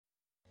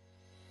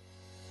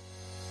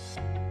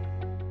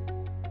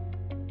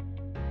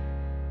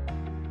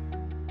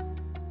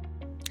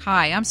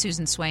Hi, I'm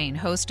Susan Swain,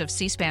 host of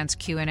C-SPAN's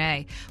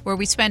Q&A, where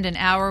we spend an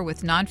hour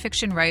with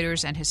nonfiction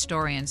writers and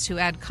historians who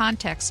add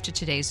context to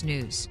today's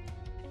news.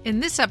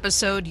 In this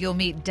episode, you'll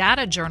meet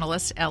data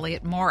journalist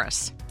Elliott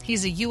Morris.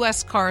 He's a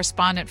U.S.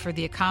 correspondent for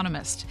The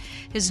Economist.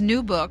 His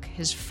new book,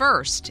 his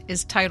first,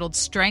 is titled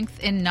Strength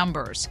in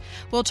Numbers.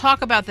 We'll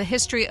talk about the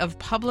history of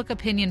public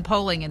opinion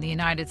polling in the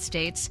United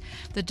States,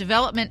 the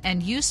development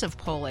and use of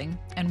polling,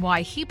 and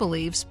why he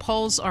believes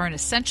polls are an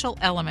essential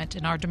element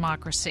in our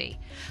democracy.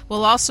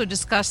 We'll also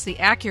discuss the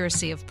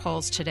accuracy of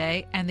polls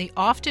today and the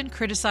often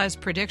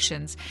criticized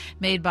predictions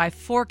made by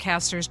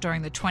forecasters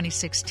during the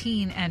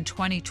 2016 and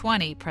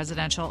 2020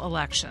 presidential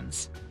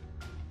elections.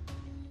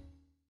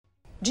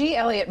 G.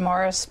 Elliott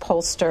Morris,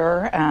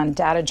 pollster and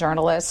data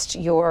journalist.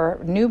 Your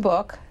new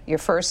book, your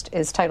first,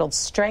 is titled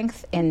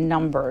Strength in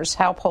Numbers,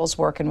 How Polls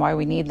Work and Why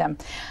We Need Them.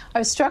 I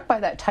was struck by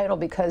that title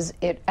because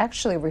it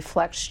actually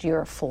reflects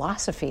your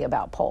philosophy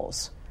about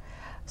polls.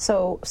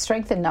 So,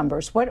 Strength in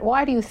Numbers,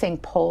 why do you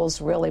think polls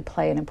really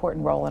play an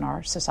important role in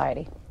our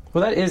society?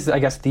 Well, that is, I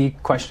guess, the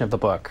question of the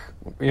book.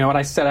 You know, when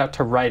I set out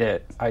to write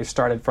it, I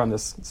started from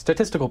this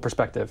statistical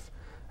perspective.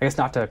 I guess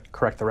not to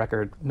correct the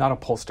record, not a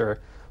pollster,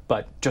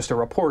 but just a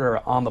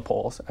reporter on the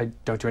polls. I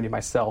don't do any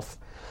myself.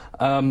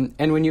 And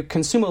when you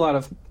consume a lot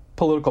of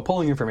political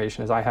polling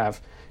information, as I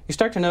have, you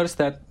start to notice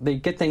that they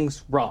get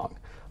things wrong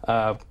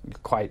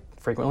quite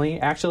frequently,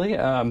 actually.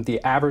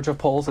 The average of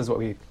polls is what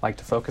we like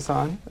to focus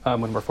on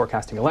when we're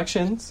forecasting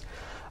elections.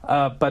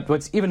 But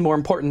what's even more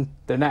important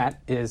than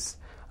that is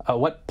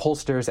what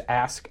pollsters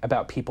ask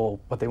about people,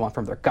 what they want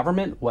from their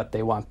government, what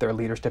they want their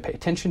leaders to pay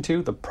attention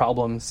to, the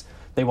problems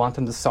they want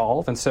them to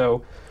solve. And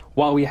so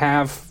while we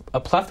have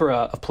a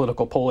plethora of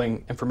political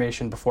polling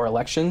information before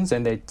elections,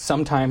 and they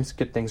sometimes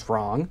get things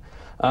wrong,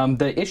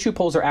 the issue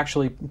polls are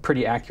actually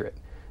pretty accurate.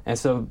 And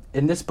so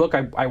in this book,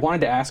 I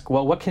wanted to ask,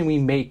 well, what can we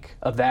make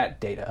of that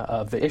data,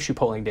 of the issue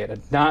polling data,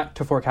 not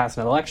to forecast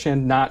an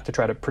election, not to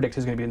try to predict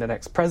who's going to be the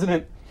next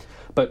president,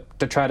 but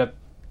to try to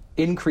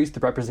increase the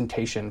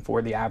representation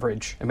for the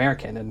average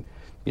American and,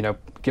 you know,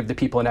 give the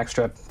people an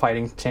extra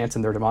fighting chance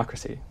in their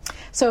democracy.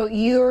 So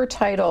your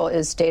title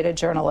is data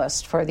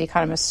journalist for The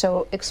Economist.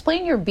 So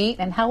explain your beat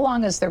and how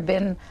long has there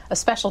been a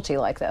specialty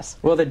like this?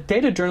 Well, the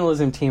data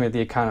journalism team at The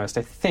Economist,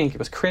 I think it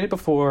was created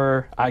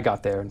before I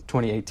got there in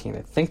 2018.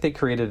 I think they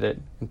created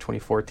it in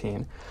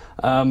 2014.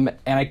 And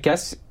I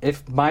guess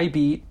if my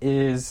beat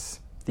is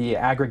the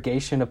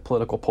aggregation of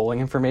political polling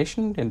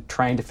information and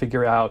trying to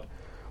figure out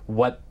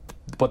what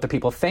the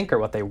people think or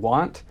what they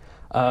want,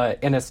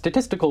 in a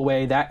statistical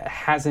way, that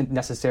hasn't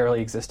necessarily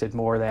existed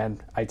more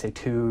than, I'd say,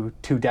 two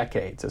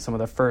decades. So some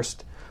of the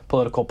first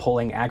political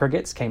polling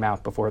aggregates came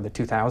out before the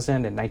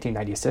 2000 and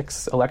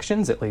 1996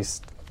 elections, at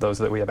least those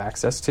that we have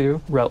access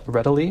to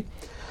readily.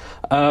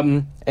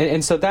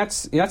 And so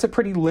that's a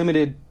pretty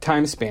limited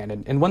time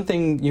span. And one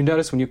thing you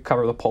notice when you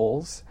cover the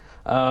polls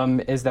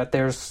is that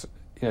there's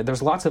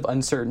lots of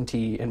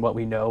uncertainty in what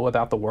we know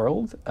about the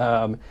world,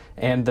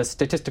 and the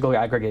statistical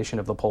aggregation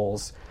of the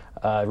polls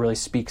really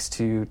speaks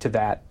to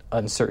that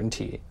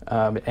uncertainty.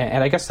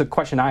 And I guess the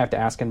question I have to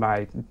ask in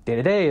my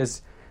day-to-day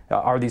is,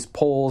 are these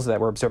polls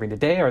that we're observing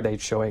today, are they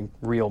showing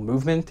real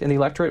movement in the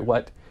electorate?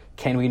 What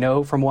can we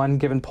know from one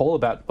given poll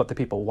about what the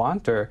people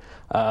want, or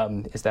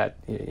is that,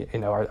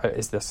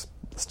 is this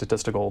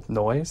statistical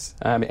noise?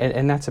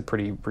 And that's a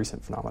pretty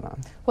recent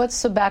phenomenon.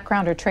 What's the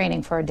background or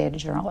training for a data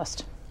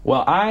journalist?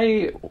 Well,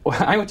 I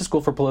went to school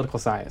for political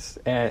science,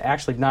 and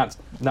actually not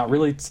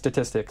really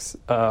statistics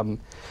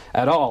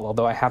at all,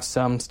 although I have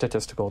some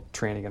statistical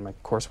training in my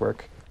coursework.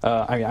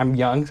 I'm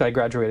young, so I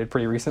graduated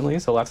pretty recently,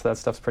 so lots of that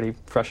stuff's pretty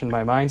fresh in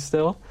my mind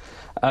still.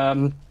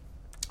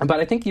 But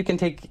I think you can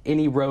take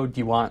any road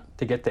you want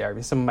to get there. I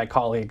mean, some of my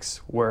colleagues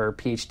were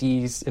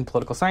PhDs in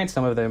political science.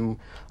 Some of them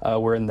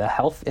were in the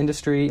health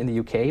industry in the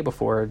UK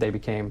before they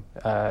became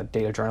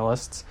data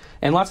journalists.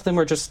 And lots of them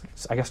were just,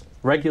 I guess,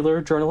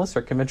 regular journalists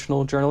or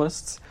conventional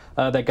journalists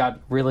that got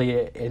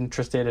really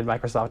interested in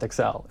Microsoft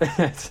Excel.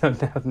 So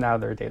now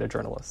they're data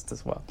journalists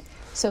as well.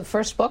 So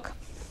first book?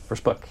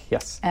 First book,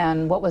 yes.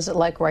 And what was it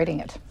like writing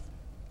it?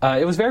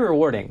 It was very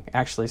rewarding,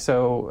 actually.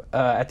 So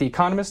at The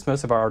Economist,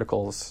 most of our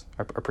articles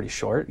are pretty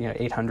short,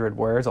 800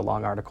 words. A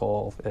long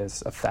article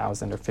is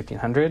 1,000 or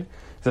 1,500.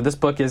 So this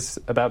book is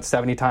about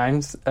 70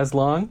 times as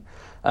long.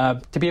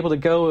 To be able to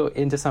go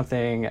into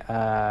something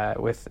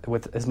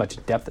with as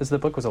much depth as the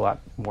book was a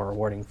lot more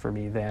rewarding for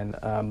me than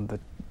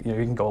you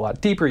can go a lot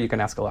deeper. You can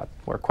ask a lot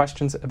more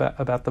questions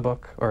about the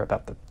book or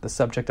about the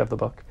subject of the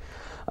book.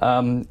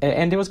 And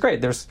it was great.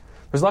 There's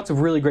lots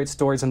of really great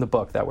stories in the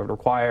book that would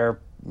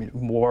require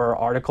more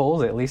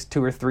articles, at least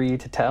 2 or 3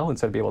 to tell, and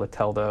so to be able to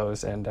tell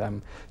those and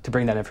to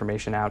bring that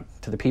information out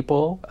to the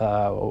people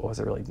was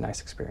a really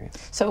nice experience.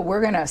 So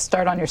we're going to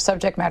start on your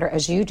subject matter,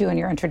 as you do in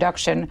your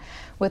introduction,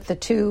 with the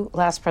 2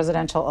 last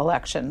presidential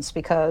elections,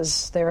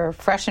 because they're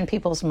fresh in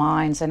people's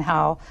minds and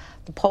how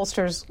the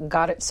pollsters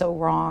got it so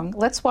wrong.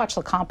 Let's watch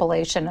the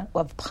compilation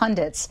of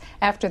pundits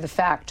after the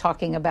fact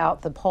talking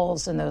about the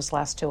polls in those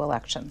last 2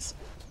 elections.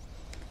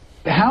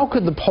 How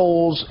could the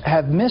polls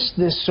have missed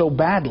this so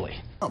badly?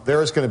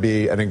 There is going to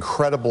be an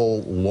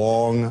incredible,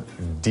 long,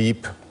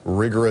 deep,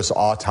 rigorous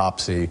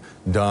autopsy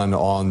done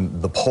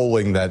on the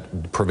polling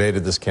that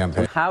pervaded this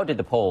campaign. How did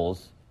the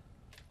polls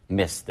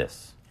miss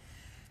this?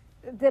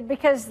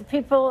 Because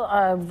people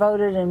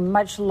voted in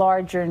much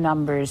larger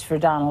numbers for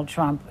Donald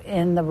Trump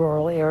in the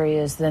rural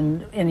areas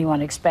than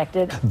anyone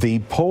expected. The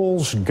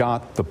polls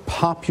got the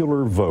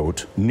popular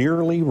vote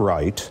nearly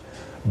right,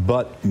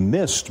 but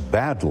missed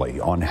badly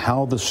on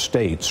how the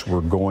states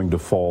were going to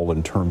fall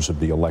in terms of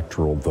the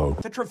electoral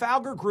vote. The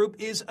Trafalgar Group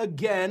is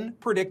again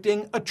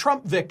predicting a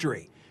Trump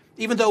victory,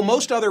 even though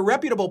most other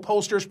reputable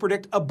pollsters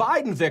predict a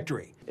Biden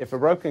victory. If a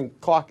broken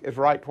clock is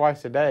right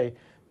twice a day,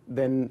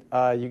 then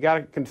you got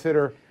to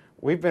consider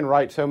we've been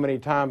right so many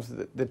times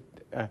that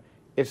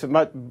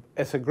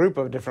it's a group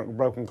of different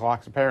broken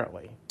clocks,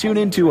 apparently. Tune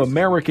into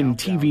American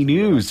TV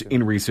news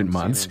in recent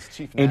months,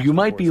 and you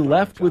might be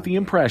left with the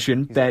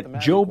impression that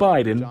Joe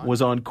Biden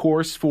was on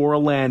course for a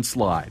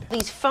landslide.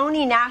 These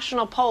phony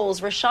national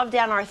polls were shoved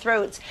down our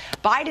throats.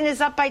 Biden is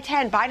up by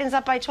 10, Biden's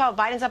up by 12,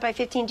 Biden's up by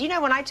 15. Do you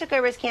know when I took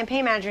over as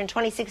campaign manager in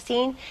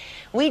 2016,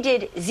 we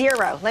did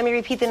zero, let me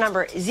repeat the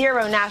number,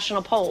 0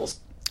 national polls.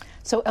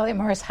 So, Elliott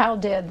Morris, how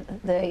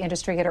did the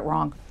industry get it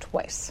wrong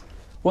twice?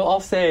 Well, I'll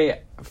say,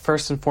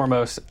 first and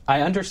foremost,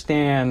 I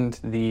understand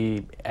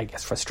the,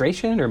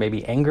 frustration or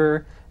maybe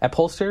anger at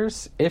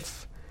pollsters.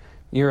 If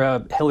you're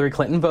a Hillary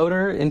Clinton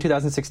voter in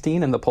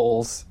 2016 and the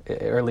polls,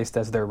 or at least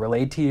as they're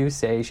relayed to you,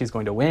 say she's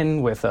going to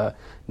win with a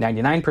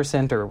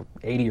 99% or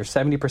 80 or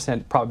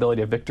 70%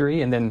 probability of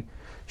victory, and then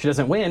she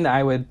doesn't win,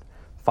 I would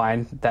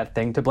find that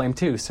thing to blame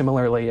too.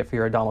 Similarly, if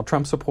you're a Donald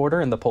Trump supporter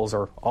and the polls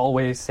are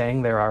always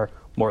saying there are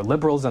more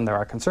liberals than there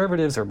are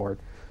conservatives, or more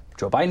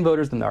Joe Biden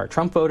voters than there are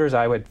Trump voters,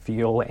 I would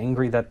feel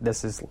angry that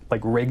this is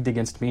rigged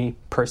against me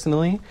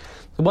personally.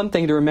 The one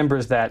thing to remember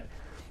is that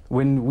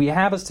when we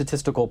have a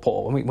statistical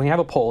poll, when we have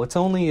a poll, it's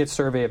only a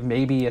survey of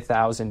maybe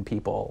 1,000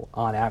 people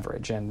on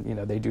average, and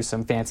they do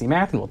some fancy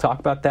math, and we'll talk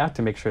about that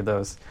to make sure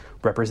those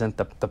represent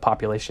the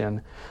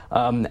population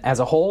as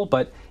a whole.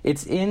 But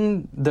it's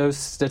in those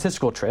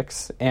statistical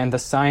tricks and the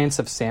science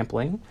of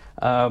sampling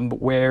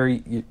where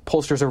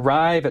pollsters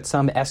arrive at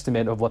some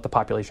estimate of what the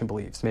population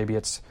believes. Maybe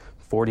it's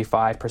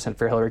 45%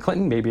 for Hillary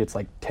Clinton, maybe it's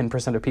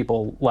 10% of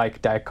people like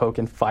Diet Coke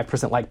and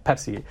 5% like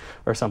Pepsi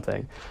or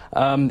something.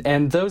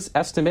 And those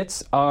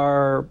estimates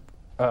are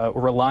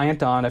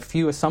reliant on a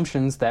few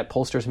assumptions that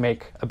pollsters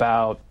make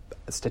about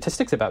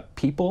statistics, about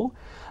people,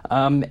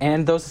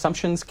 and those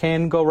assumptions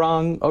can go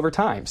wrong over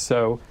time.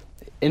 So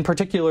in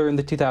particular in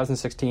the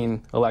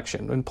 2016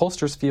 election, when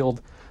pollsters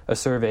field a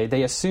survey,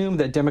 they assume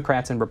that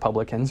Democrats and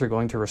Republicans are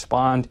going to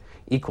respond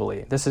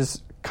equally. This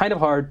is kind of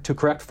hard to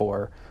correct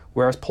for.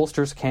 Whereas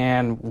pollsters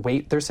can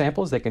weight their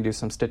samples, they can do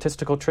some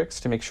statistical tricks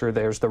to make sure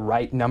there's the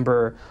right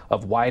number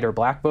of white or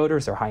black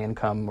voters or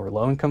high-income or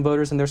low-income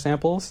voters in their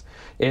samples.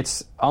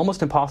 It's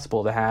almost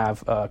impossible to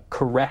have a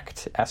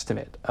correct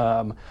estimate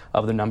of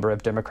the number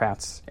of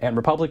Democrats and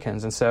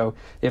Republicans. And so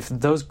if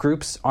those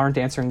groups aren't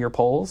answering your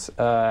polls,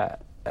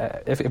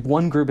 if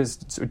one group is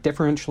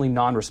differentially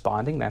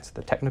non-responding, that's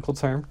the technical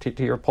term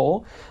to your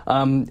poll,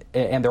 and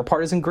they're a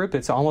partisan group,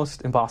 it's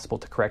almost impossible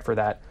to correct for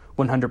that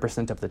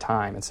 100% of the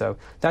time. And so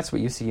that's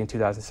what you see in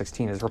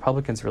 2016 is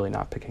Republicans really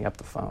not picking up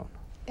the phone.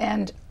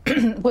 And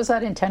was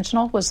that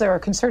intentional? Was there a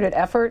concerted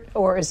effort,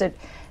 or is it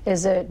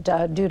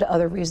due to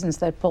other reasons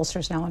that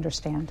pollsters now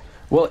understand?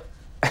 Well,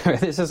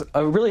 this is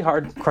a really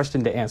hard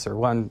question to answer.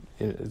 One,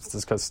 it's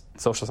just because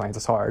social science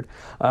is hard.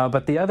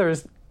 But the other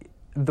is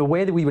the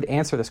way that we would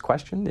answer this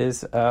question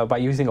is by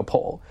using a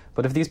poll.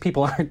 But if these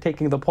people aren't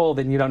taking the poll,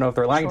 then you don't know if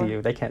they're lying to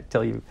you. They can't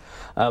tell you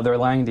they're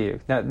lying to you.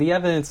 Now, the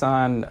evidence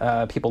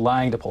on people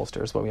lying to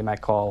pollsters, what we might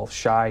call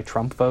shy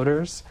Trump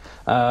voters,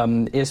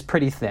 is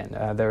pretty thin.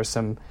 There's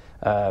some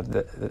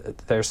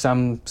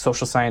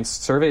social science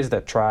surveys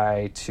that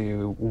try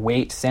to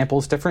weight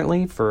samples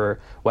differently for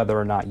whether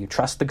or not you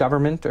trust the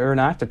government or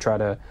not, to try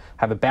to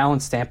have a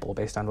balanced sample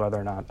based on whether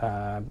or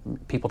not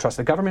people trust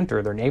the government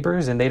or their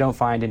neighbors, and they don't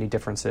find any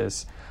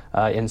differences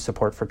in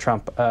support for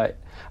Trump.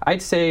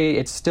 I'd say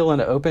it's still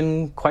an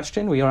open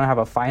question. We don't have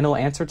a final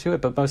answer to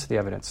it, but most of the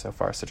evidence so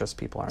far suggests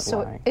people aren't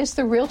lying. So is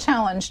the real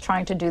challenge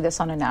trying to do this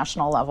on a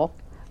national level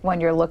when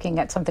you're looking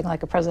at something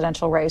like a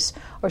presidential race,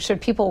 or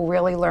should people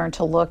really learn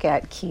to look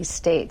at key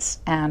states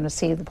and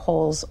see the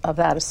polls of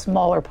that a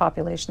smaller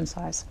population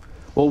size?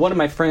 Well, one of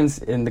my friends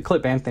in the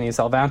clip, Anthony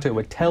Salvanto,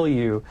 would tell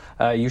you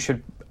you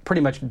should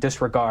pretty much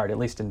disregard, at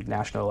least in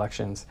national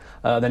elections,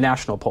 the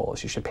national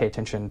polls. You should pay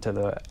attention to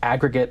the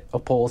aggregate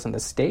of polls in the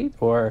state,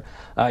 or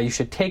you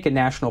should take a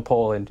national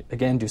poll and,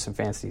 again, do some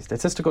fancy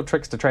statistical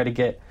tricks to try to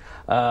get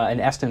an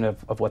estimate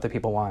of what the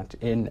people want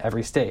in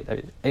every state.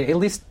 At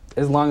least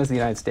as long as the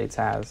United States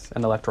has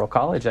an electoral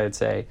college, I'd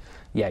say,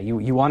 yeah,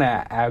 you want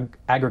to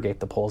aggregate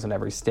the polls in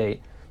every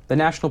state. The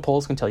national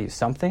polls can tell you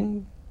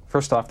something.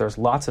 First off, there's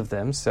lots of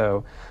them,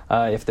 so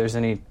if there's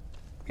any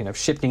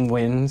shifting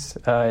winds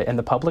in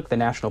the public, the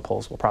national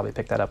polls will probably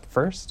pick that up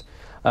first.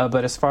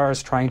 But as far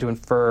as trying to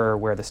infer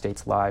where the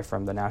states lie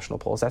from the national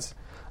polls, that's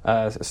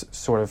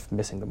sort of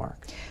missing the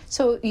mark.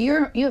 So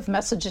you have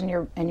message in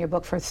your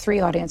book for three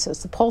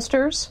audiences: the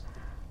pollsters,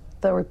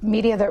 the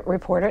media that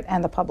report it,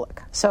 and the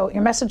public. So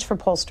your message for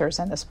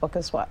pollsters in this book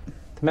is what?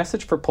 The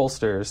message for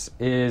pollsters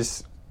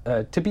is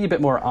to be a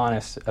bit more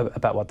honest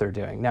about what they're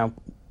doing. Now,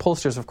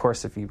 pollsters, of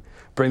course, if you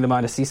bring them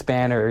onto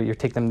C-SPAN or you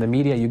take them to the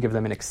media, you give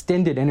them an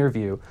extended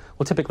interview,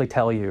 will typically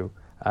tell you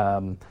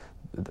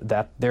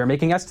that they're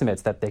making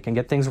estimates, that they can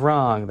get things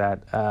wrong,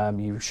 that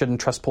you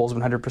shouldn't trust polls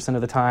 100%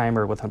 of the time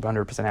or with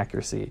 100%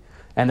 accuracy,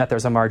 and that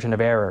there's a margin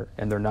of error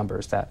in their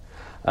numbers that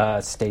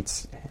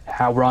states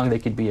how wrong they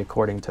could be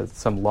according to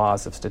some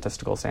laws of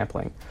statistical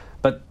sampling.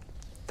 But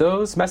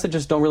those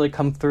messages don't really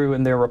come through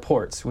in their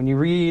reports. When you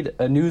read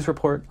a news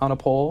report on a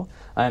poll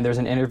and there's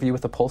an interview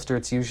with a pollster,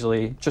 it's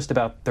usually just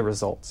about the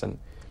results, and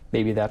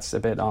maybe that's a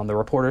bit on the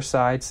reporter's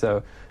side.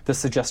 So the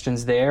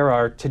suggestions there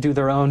are to do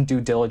their own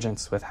due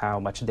diligence with how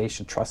much they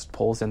should trust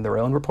polls in their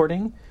own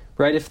reporting,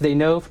 right? If they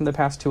know from the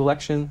past two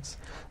elections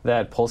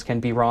that polls can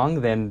be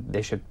wrong, then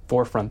they should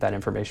forefront that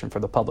information for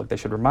the public. They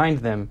should remind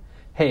them,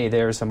 hey,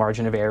 there's a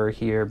margin of error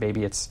here,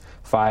 maybe it's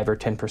 5 or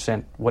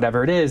 10%,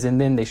 whatever it is, and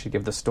then they should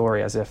give the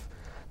story as if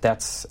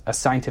that's a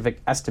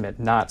scientific estimate,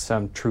 not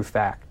some true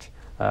fact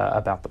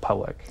about the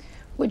public.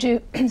 Would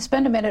you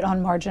spend a minute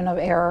on margin of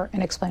error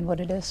and explain what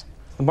it is?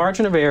 The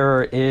margin of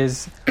error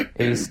is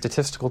a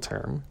statistical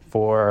term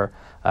for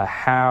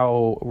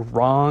how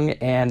wrong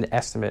an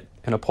estimate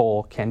in a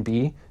poll can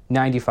be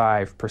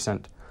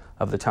 95%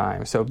 of the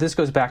time. So this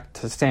goes back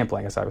to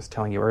sampling, as I was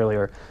telling you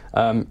earlier.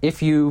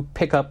 If you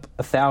pick up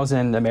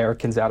 1,000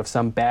 Americans out of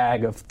some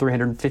bag of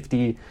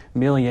 350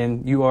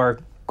 million, you are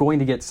going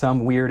to get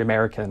some weird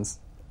Americans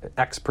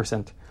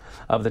X%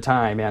 of the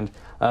time. And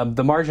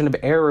the margin of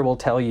error will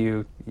tell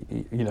you,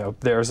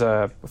 there's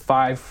a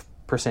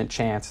 5%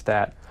 chance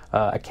that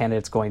a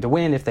candidate's going to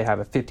win if they have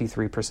a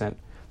 53%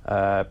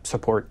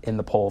 support in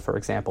the poll, for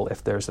example,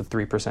 if there's a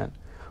 3%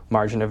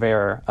 margin of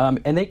error.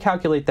 And they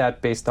calculate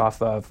that based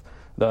off of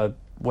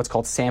what's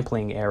called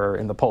sampling error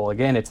in the poll.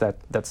 Again, it's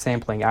that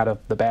sampling out of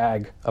the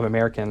bag of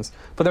Americans.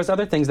 But there's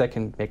other things that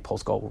can make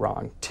polls go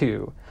wrong,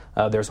 too.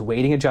 There's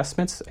weighting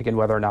adjustments, again,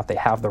 whether or not they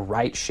have the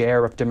right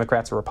share of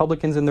Democrats or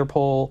Republicans in their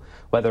poll,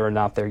 whether or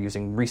not they're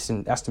using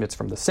recent estimates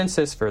from the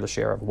census for the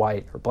share of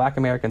white or black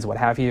Americans, what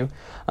have you.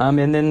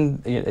 And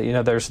then,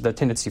 there's the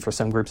tendency for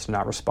some groups to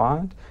not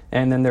respond.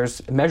 And then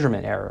there's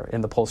measurement error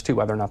in the polls, too,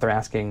 whether or not they're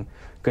asking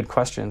good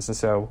questions. And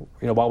so,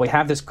 while we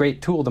have this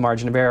great tool, the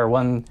margin of error,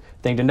 one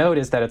thing to note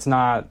is that it's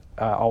not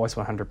always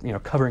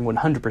 100, covering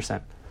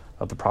 100%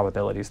 of the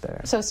probabilities there.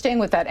 So staying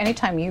with that,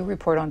 anytime you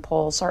report on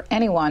polls, or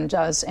anyone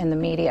does in the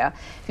media,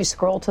 if you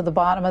scroll to the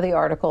bottom of the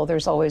article,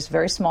 there's always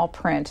very small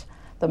print,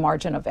 the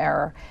margin of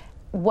error.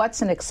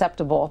 What's an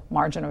acceptable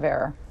margin of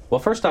error? Well,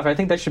 first off, I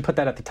think they should put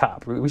that at the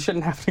top. We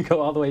shouldn't have to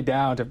go all the way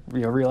down to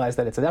realize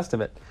that it's an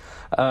estimate.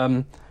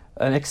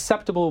 An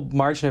acceptable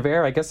margin of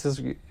error, I guess,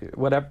 is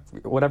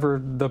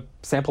whatever the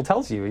sample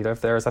tells you.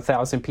 If there's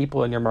 1,000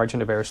 people and your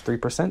margin of error is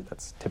 3%,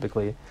 that's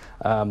typically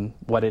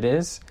what it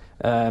is.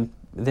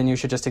 Then you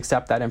should just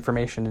accept that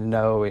information and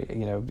know,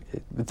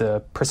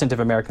 the percent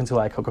of Americans who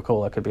like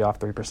Coca-Cola could be off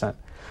 3%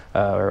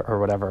 or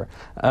whatever.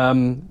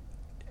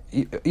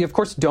 You, of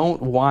course,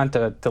 don't want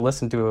to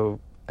listen to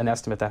an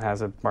estimate that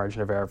has a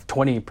margin of error of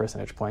 20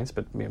 percentage points,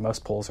 but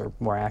most polls are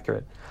more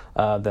accurate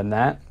than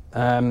that.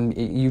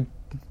 You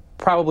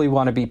probably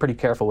want to be pretty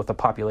careful with the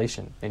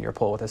population in your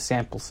poll with a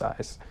sample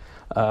size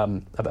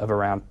of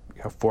around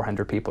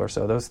 400 people or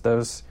so.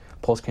 Those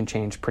polls can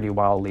change pretty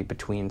wildly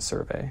between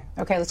survey.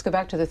 Okay, let's go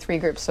back to the three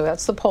groups. So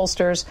that's the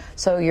pollsters.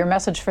 So your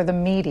message for the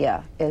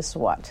media is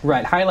what?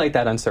 Right, highlight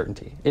that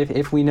uncertainty.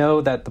 If we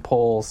know that the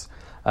polls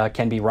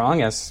can be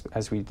wrong, as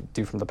we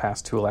do from the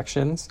past two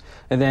elections,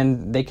 and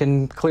then they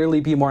can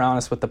clearly be more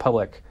honest with the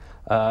public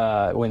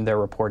when they're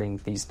reporting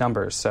these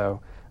numbers.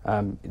 So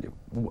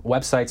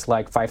websites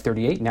like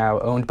 538, now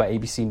owned by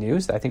ABC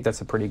News, I think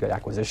that's a pretty good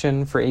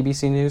acquisition for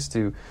ABC News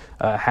to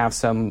have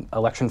some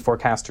election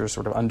forecasters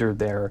sort of under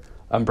their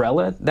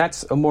umbrella.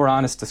 That's a more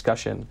honest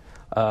discussion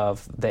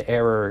of the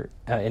error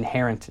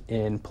inherent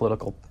in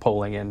political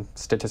polling and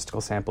statistical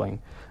sampling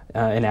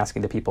and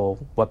asking the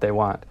people what they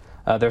want.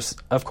 There's,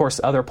 of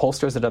course, other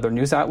pollsters at other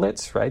news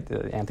outlets, right?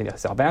 Anthony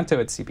Salvanto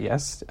at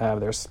CBS.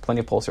 There's plenty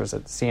of pollsters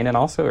at CNN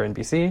also, or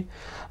NBC.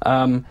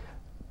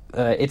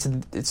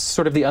 It's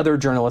sort of the other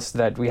journalists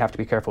that we have to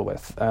be careful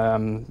with,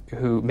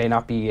 who may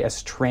not be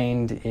as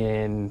trained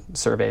in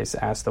surveys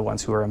as the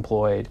ones who are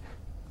employed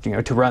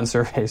to run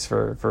surveys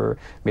for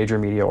major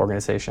media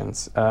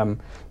organizations.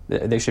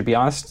 They should be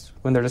honest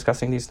when they're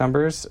discussing these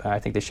numbers. I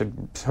think they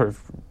should sort of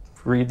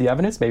read the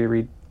evidence, maybe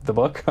read the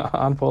book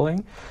on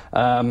polling,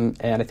 and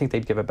I think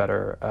they'd give a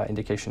better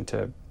indication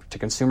to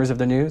consumers of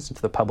the news and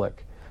to the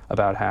public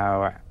about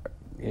how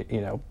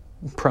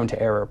prone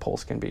to error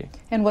polls can be.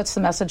 And what's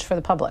the message for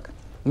the public?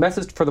 The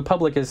message for the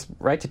public is,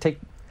 to take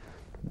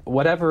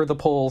whatever the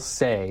polls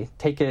say,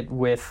 take it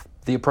with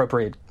the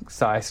appropriate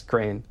size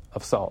grain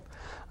of salt.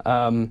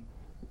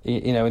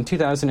 In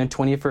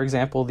 2020, for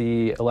example,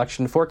 the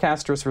election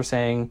forecasters were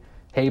saying,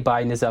 hey,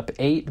 Biden is up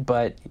 8,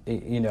 but,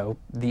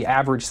 the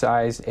average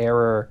size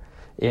error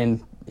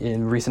in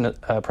recent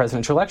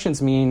presidential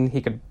elections mean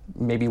he could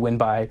maybe win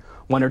by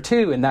 1 or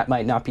 2, and that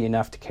might not be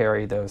enough to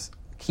carry those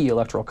key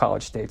electoral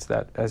college states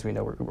that, as we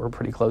know, were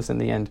pretty close in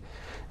the end.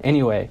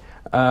 Anyway,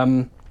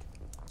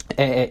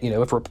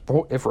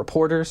 if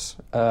reporters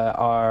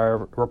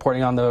are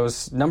reporting on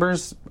those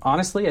numbers,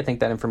 honestly, I think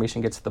that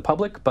information gets to the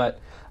public, but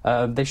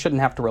they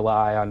shouldn't have to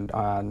rely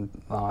on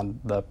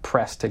the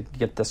press to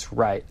get this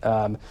right.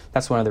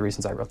 That's one of the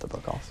reasons I wrote the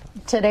book also.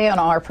 Today on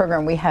our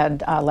program, we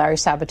had Larry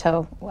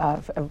Sabato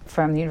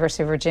from the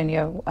University of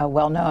Virginia, a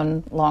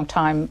well-known, long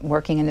time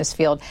working in this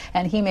field,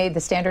 and he made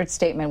the standard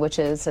statement, which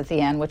is at the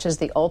end, which is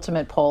the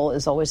ultimate poll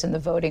is always in the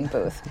voting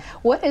booth.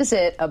 What is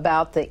it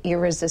about the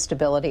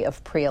irresistibility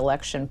of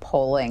pre-election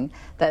polling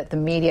that the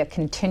media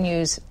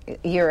continues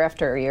year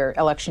after year,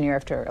 election year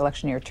after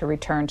election year, to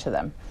return to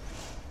them?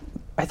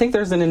 I think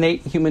there's an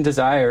innate human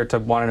desire to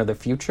want to know the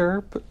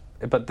future,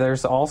 but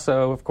there's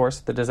also, of course,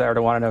 the desire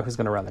to want to know who's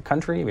going to run the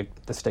country. I mean,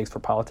 the stakes for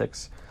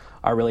politics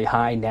are really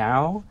high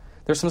now.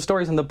 There's some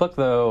stories in the book,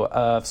 though,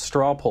 of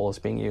straw polls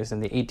being used in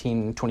the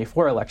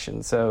 1824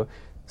 election, so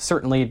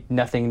certainly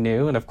nothing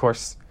new. And, of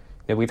course,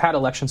 we've had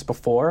elections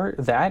before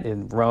that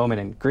in Rome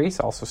and in Greece,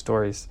 also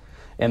stories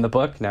in the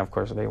book. Now, of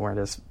course, they weren't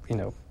as,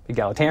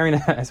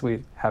 egalitarian as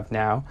we have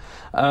now.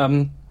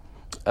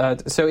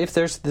 So if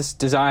there's this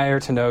desire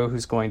to know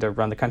who's going to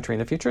run the country in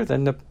the future,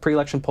 then the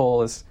pre-election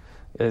poll is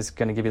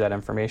going to give you that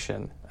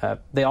information.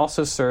 They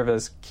also serve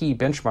as key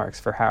benchmarks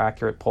for how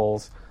accurate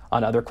polls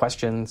on other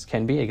questions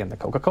can be. Again, the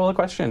Coca-Cola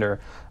question, or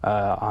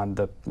on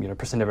the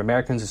percent of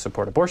Americans who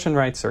support abortion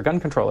rights or gun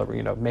control,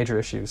 or major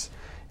issues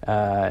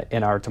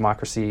in our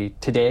democracy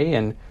today.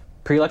 And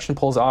pre-election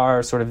polls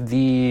are sort of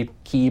the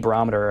key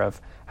barometer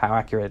of how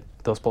accurate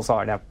those polls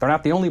are. Now, they're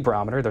not the only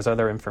barometer. There's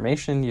other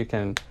information you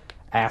can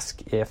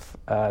ask if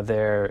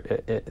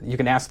you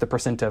can ask the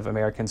percent of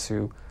Americans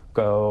who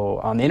go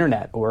on the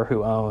internet or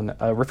who own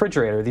a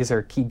refrigerator. These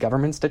are key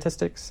government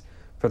statistics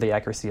for the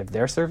accuracy of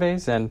their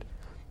surveys, and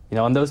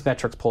on those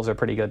metrics, polls are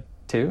pretty good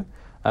too.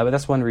 But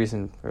that's one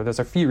reason, or there's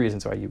a few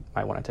reasons why you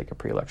might want to take a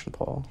pre-election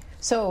poll.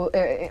 So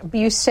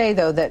you say,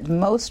 though, that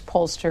most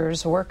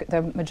pollsters' work,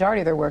 the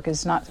majority of their work,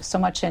 is not so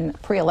much in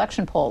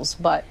pre-election polls,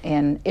 but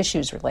in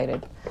issues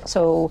related.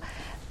 So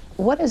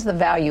what is the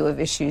value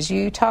of issues?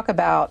 You talk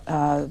about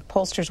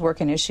pollsters'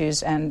 work in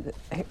issues, and,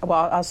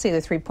 well, I'll see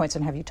the 3 points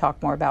and have you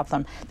talk more about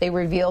them. They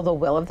reveal the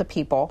will of the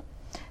people.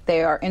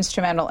 They are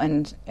instrumental,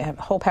 and have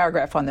a whole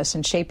paragraph on this,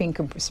 in shaping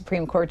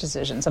Supreme Court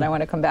decisions, and I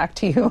want to come back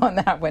to you on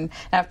that one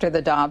after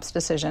the Dobbs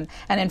decision,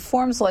 and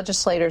informs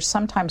legislators,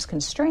 sometimes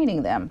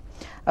constraining them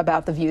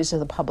about the views of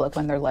the public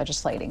when they're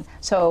legislating.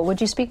 So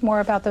would you speak more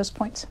about those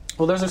points?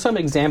 Well, those are some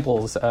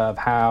examples of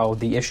how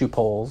the issue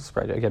polls,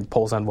 right, again,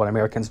 polls on what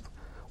Americans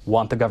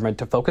want the government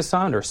to focus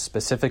on, or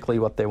specifically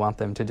what they want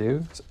them to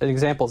do,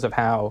 examples of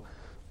how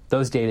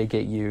those data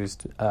get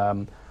used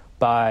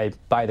by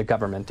the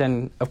government.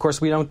 And, of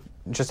course, we don't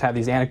just have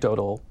these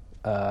anecdotal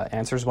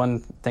answers. One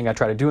thing I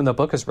try to do in the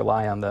book is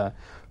rely on the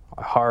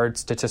hard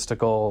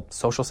statistical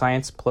social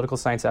science, political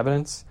science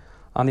evidence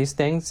on these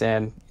things.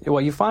 And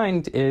what you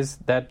find is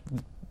that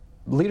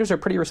leaders are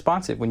pretty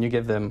responsive when you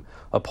give them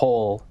a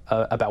poll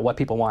about what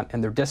people want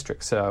in their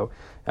district. So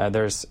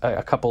there's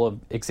a couple of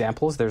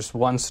examples. There's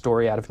one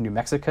story out of New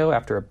Mexico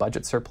after a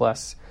budget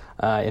surplus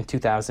in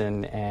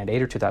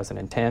 2008 or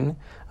 2010,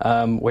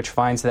 which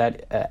finds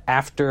that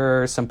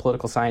after some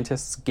political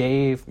scientists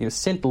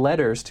sent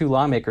letters to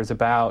lawmakers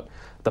about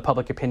the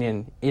public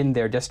opinion in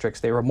their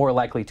districts, they were more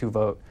likely to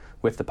vote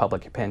with the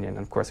public opinion.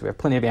 And of course, we have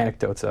plenty of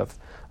anecdotes of,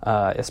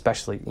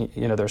 especially,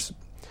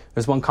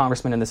 there's one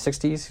congressman in the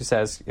 60s who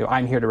says,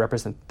 I'm here to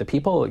represent the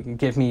people.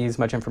 Give me as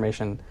much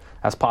information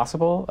as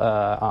possible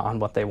on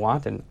what they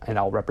want, and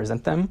I'll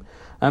represent them.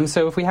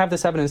 So if we have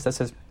this evidence that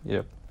says,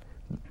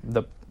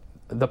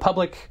 the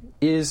public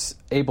is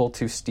able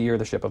to steer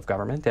the ship of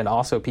government, and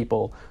also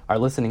people are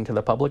listening to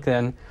the public,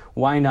 then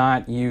why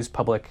not use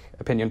public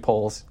opinion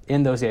polls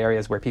in those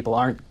areas where people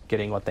aren't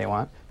getting what they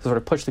want to sort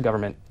of push the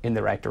government in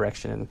the right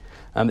direction?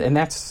 And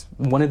that's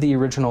one of the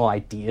original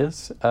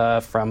ideas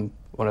from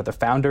one of the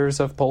founders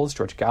of polls,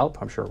 George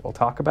Gallup, I'm sure we'll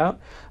talk about,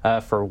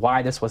 for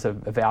why this was a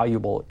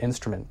valuable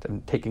instrument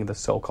in taking the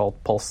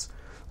so-called pulse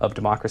of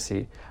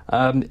democracy.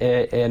 And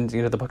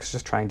the book is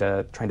just trying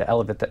to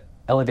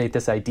elevate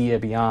this idea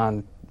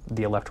beyond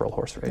the electoral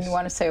horse race. You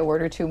want to say a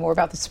word or two more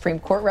about the Supreme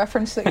Court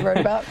reference that you wrote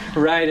about?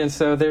 Right, and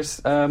so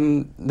there's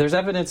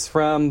evidence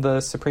from the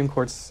Supreme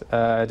Court's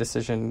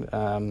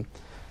decision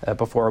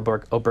before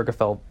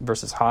Obergefell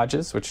versus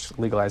Hodges, which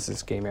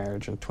legalizes gay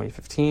marriage in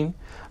 2015,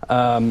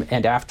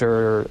 and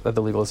after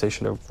the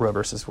legalization of Roe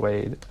versus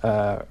Wade,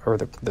 or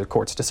the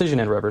court's decision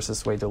in Roe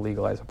versus Wade to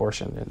legalize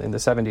abortion in the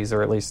 70s,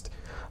 or at least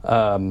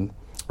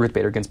Ruth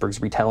Bader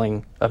Ginsburg's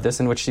retelling of this,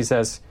 in which she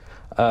says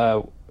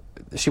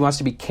she wants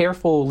to be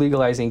careful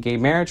legalizing gay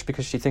marriage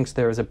because she thinks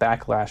there is a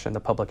backlash in the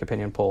public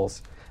opinion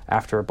polls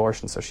after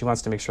abortion. So she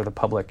wants to make sure the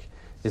public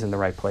is in the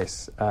right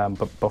place.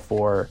 But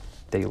before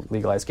they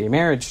legalized gay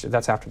marriage,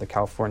 that's after the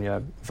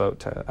California vote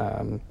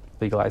to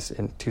legalize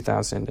in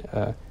 2000,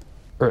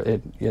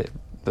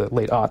 the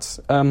late aughts.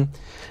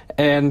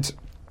 And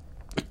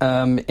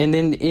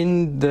then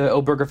in the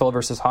Obergefell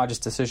versus Hodges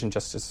decision,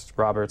 Justice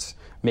Roberts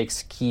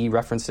makes key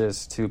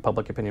references to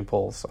public opinion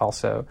polls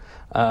also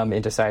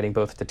in deciding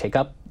both to take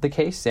up the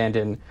case and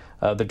in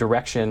the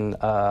direction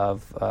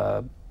of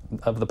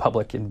the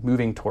public in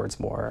moving towards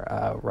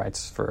more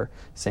rights for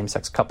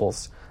same-sex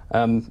couples.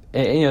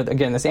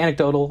 Again, this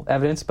anecdotal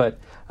evidence, but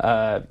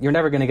you're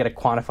never going to get a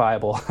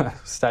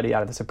quantifiable study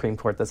out of the Supreme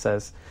Court that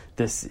says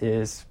this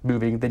is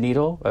moving the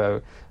needle.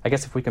 I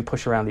guess if we can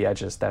push around the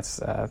edges, that's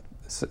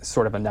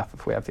sort of enough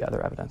if we have the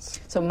other evidence.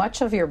 So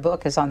much of your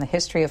book is on the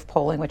history of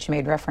polling, which you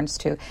made reference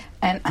to.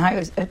 And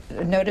I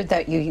noted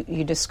that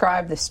you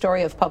described the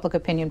story of public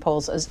opinion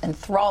polls as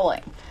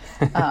enthralling,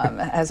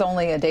 as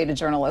only a data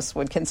journalist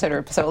would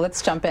consider. So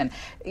let's jump in.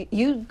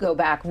 You go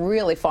back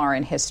really far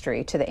in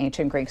history to the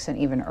ancient Greeks and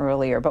even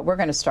earlier, but we're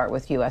going to start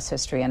with U.S.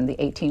 history and the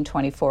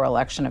 1824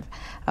 election,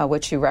 of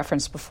which you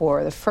referenced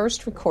before, the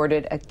first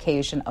recorded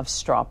occasion of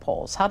straw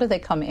polls. How did they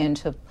come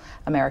into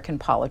American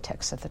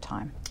politics at the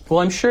time? Well,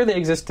 I'm sure they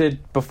existed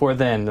before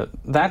then.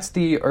 That's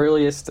the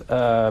earliest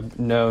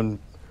known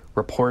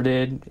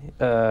reported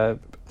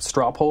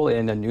straw poll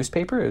in a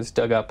newspaper. It was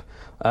dug up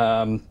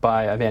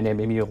by a man named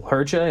Emil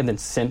Herge and then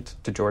sent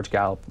to George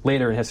Gallup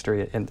later in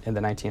history in the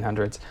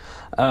 1900s.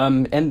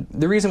 And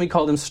the reason we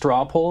call them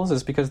straw polls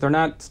is because they're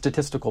not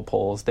statistical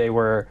polls. They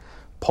were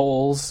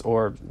polls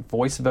or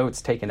voice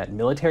votes taken at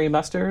military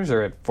musters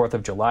or at 4th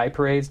of July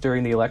parades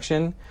during the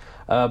election.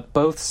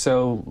 Both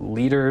so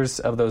leaders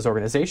of those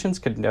organizations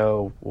could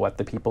know what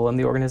the people in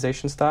the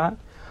organizations thought,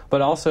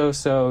 but also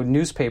so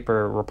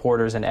newspaper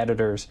reporters and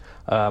editors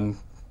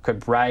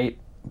could write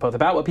both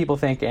about what people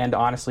think and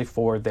honestly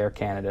for their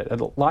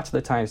candidate. Lots of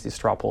the times these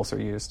straw polls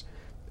are used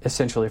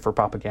essentially for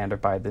propaganda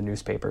by the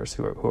newspapers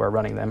who are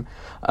running them.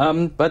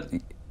 But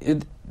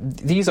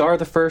these are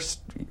the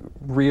first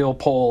real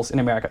polls in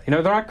America.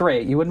 They're not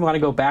great. You wouldn't want to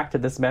go back to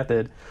this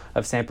method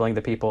of sampling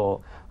the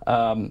people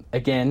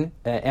again,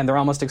 and they're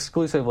almost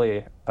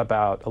exclusively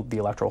about the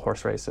electoral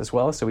horse race as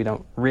well, so we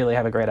don't really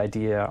have a great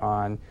idea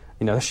on,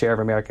 the share of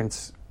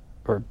Americans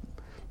or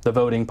the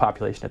voting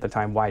population at the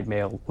time, white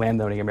male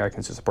landowning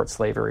Americans who support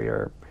slavery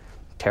or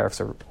tariffs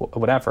or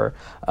whatever.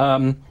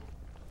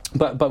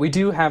 But we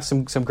do have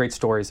some great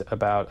stories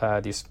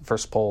about these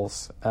first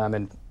polls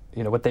and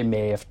what they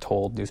may have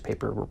told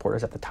newspaper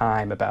reporters at the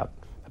time about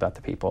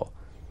the people.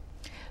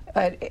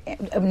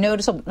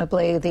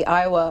 Noticeably, the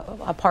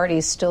Iowa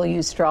parties still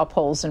use straw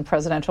polls in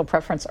presidential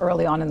preference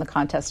early on in the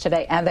contest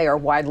today, and they are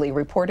widely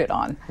reported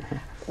on.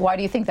 Why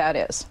do you think that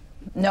is,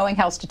 knowing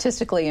how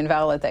statistically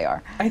invalid they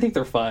are? I think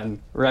they're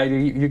fun, right?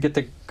 You get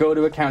to go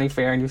to a county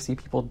fair and you see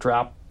people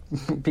drop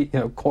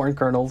corn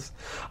kernels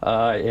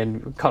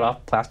and cut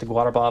off plastic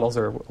water bottles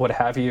or what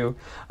have you.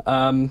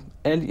 And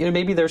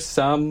maybe there's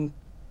some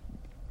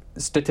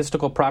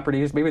statistical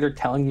properties. Maybe they're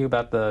telling you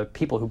about the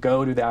people who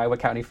go to the Iowa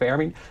County Fair. I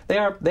mean, they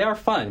are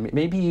fun.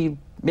 Maybe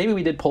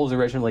we did polls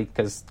originally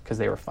because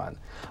they were fun.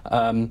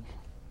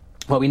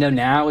 What we know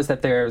now is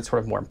that they're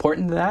sort of more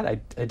important than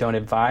that. I don't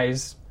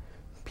advise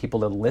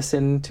people to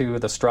listen to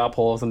the straw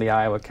polls in the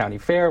Iowa County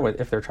Fair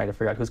if they're trying to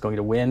figure out who's going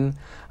to win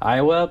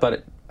Iowa,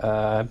 but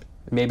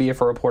maybe if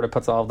a reporter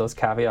puts all of those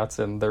caveats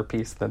in their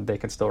piece, then they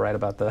can still write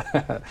about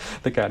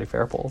the county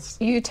fair polls.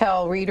 You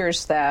tell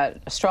readers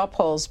that straw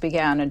polls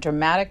began a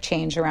dramatic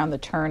change around the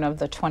turn of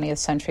the 20th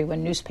century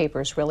when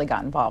newspapers really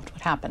got involved.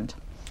 What happened?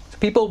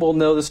 People will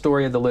know the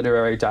story of the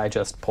Literary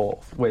Digest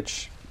poll,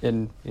 which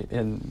in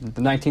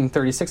the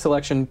 1936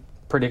 election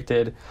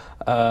predicted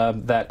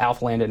that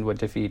Alf Landon would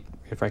defeat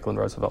Franklin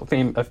Roosevelt.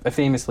 A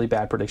famously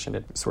bad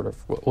prediction.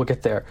 We'll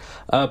get there.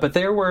 But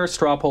there were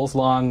straw polls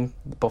long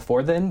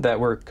before then that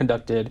were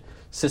conducted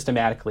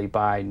systematically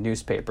by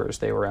newspapers.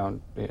 They were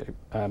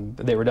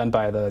done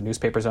by the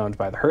newspapers owned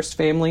by the Hearst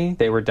family.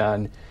 They were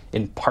done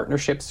in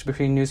partnerships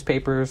between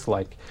newspapers,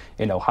 like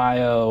in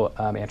Ohio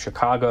and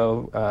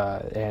Chicago,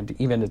 and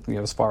even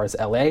as far as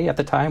L.A. at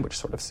the time, which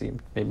sort of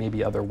seemed maybe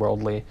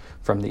otherworldly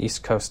from the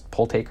East Coast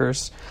poll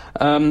takers.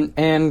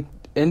 And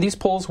these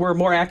polls were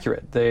more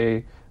accurate.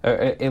 They,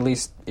 at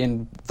least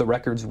in the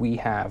records we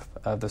have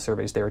of the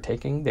surveys they were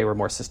taking, they were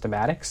more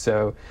systematic.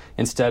 So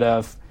instead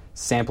of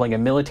sampling a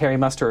military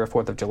muster or a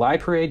 4th of July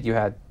parade, you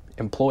had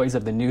employees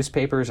of the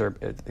newspapers, or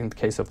in the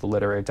case of the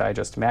Literary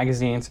Digest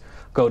magazines,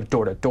 go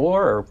door to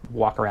door or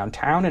walk around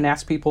town and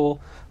ask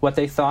people what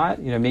they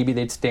thought. Maybe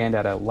they'd stand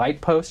at a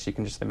light post. You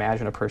can just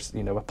imagine a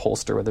person, a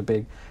pollster with a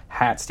big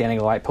hat standing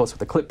at a light post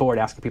with a clipboard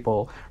asking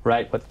people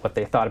what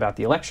they thought about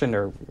the election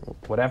or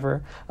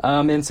whatever.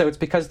 And so it's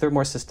because they're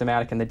more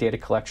systematic in the data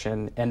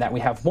collection and that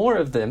we have more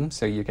of them,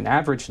 so you can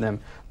average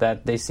them,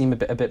 that they seem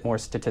a bit more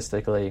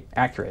statistically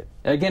accurate.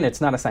 Again,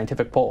 it's not a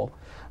scientific poll,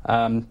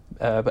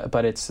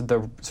 but it's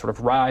the sort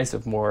of rise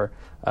of more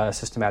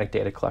systematic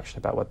data collection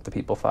about what the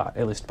people thought,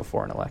 at least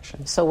before an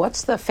election. So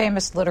what's the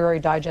famous Literary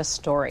Digest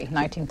story,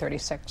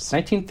 1936?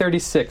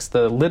 1936,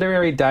 the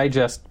Literary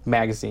Digest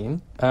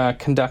magazine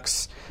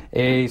conducts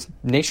a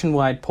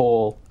nationwide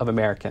poll of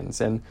Americans.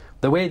 And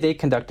the way they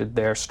conducted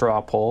their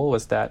straw poll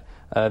was that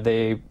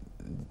they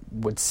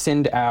would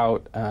send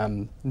out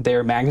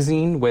their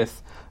magazine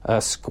with a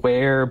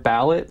square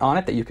ballot on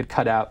it that you could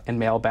cut out and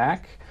mail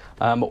back,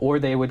 or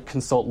they would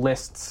consult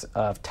lists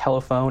of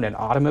telephone and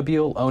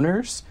automobile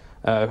owners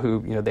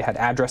who they had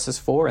addresses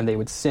for, and they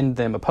would send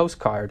them a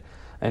postcard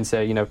and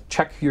say,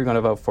 check who you're going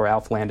to vote for,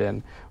 Alf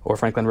Landon or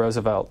Franklin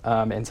Roosevelt,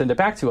 and send it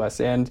back to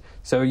us. And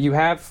so you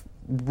have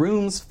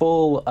rooms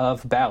full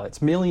of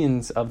ballots,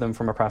 millions of them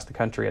from across the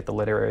country at the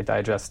Literary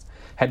Digest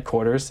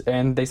headquarters,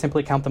 and they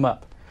simply count them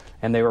up.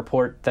 And they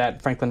report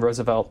that Franklin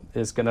Roosevelt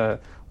is going to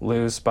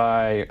lose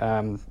by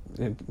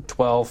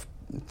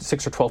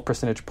 6 or 12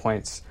 percentage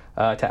points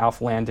to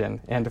Alf Landon.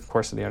 And of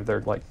course,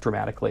 they're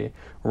dramatically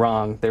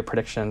wrong. Their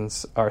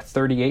predictions are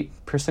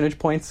 38 percentage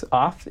points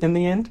off in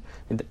the end.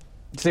 And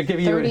to give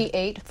you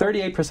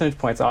 38 percentage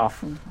points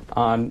off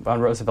on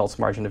Roosevelt's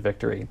margin of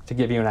victory. To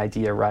give you an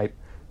idea, right?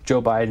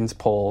 Joe Biden's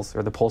polls,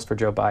 or the polls for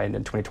Joe Biden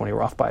in 2020,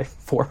 were off by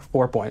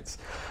four points.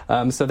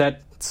 So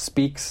that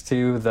speaks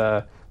to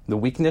the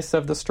weakness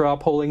of the straw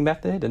polling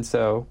method. And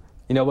so,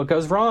 what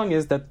goes wrong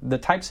is that the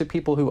types of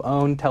people who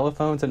own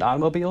telephones and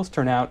automobiles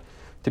turn out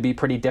to be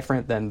pretty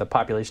different than the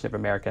population of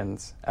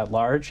Americans at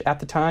large at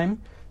the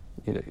time.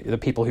 The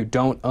people who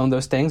don't own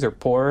those things are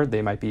poor.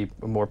 They might be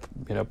more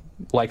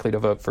likely to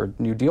vote for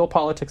New Deal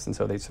politics, and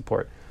so they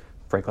support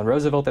Franklin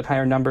Roosevelt at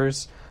higher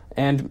numbers.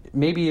 And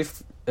maybe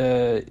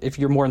if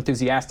you're more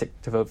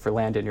enthusiastic to vote for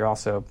Landon, you're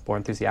also more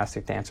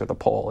enthusiastic to answer the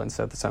poll. And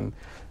so some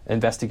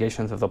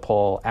investigations of the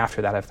poll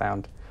after that have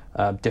found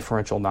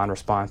differential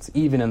non-response,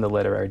 even in the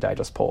Literary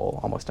Digest poll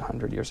almost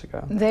 100 years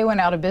ago. They went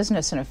out of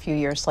business a few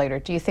years later.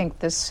 Do you think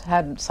this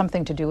had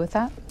something to do with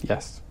that?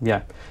 Yes.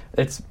 Yeah.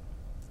 It's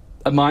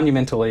a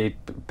monumentally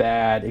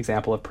bad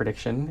example of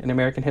prediction in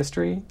American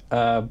history.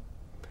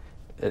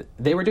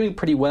 They were doing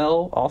pretty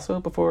well also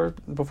before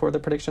the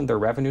prediction. Their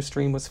revenue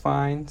stream was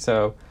fine.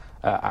 So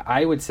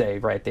I would say,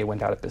 they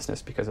went out of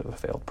business because of a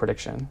failed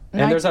prediction.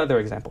 And there's other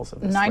examples of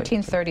this.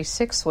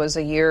 1936 was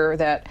a year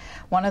that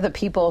one of the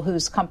people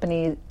whose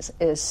company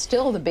is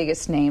still the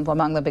biggest name,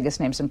 among the biggest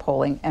names in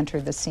polling,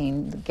 entered the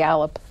scene,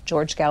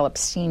 George Gallup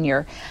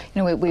Sr.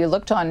 We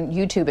looked on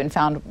YouTube and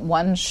found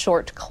one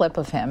short clip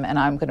of him, and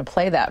I'm going to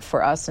play that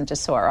for us, and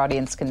just so our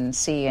audience can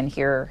see and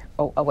hear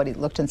what he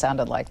looked and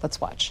sounded like.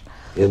 Let's watch.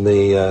 In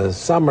the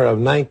summer of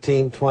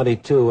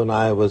 1922, when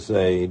I was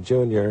a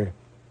junior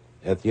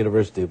at the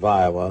University of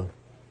Iowa,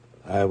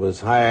 I was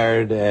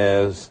hired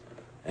as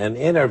an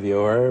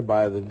interviewer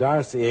by the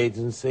Darcy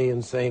Agency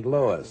in St.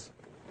 Louis.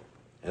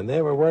 And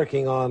they were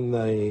working on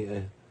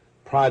the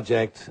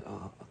project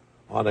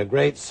on a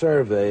great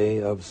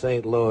survey of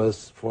St.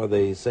 Louis for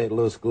the St.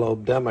 Louis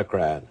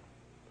Globe-Democrat.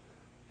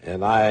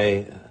 And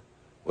I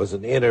was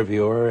an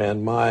interviewer,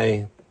 and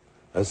my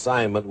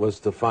assignment was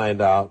to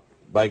find out,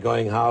 by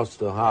going house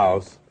to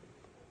house,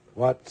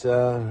 what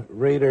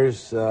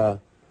readers,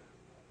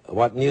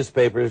 what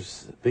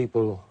newspapers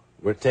people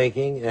were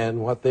taking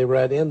and what they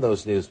read in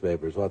those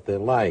newspapers, what they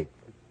liked.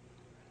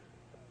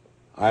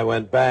 I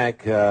went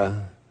back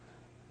to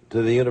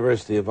the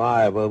University of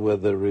Iowa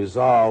with the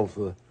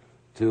resolve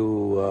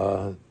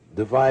to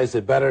devise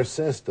a better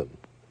system.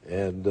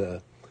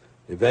 And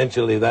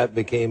eventually that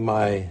became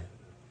my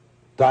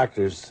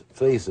doctor's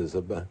thesis,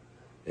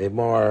 a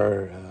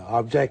more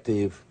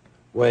objective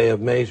way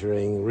of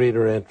measuring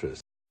reader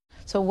interest.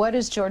 So what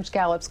is George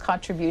Gallup's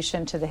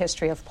contribution to the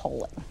history of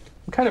polling?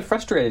 I'm kind of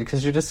frustrated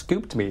because you just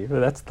scooped me.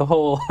 That's the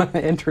whole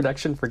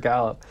introduction for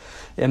Gallup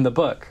in the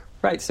book.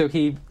 Right, so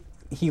he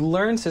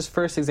learns his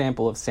first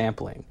example of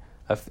sampling,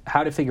 of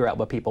how to figure out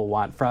what people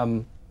want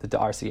from the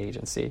Darcy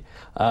Agency.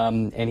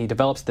 And he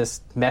develops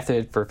this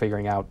method for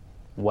figuring out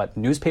what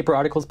newspaper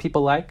articles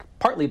people like,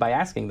 partly by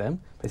asking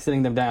them, by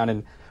sitting them down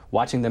and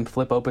watching them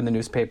flip open the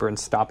newspaper and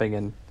stopping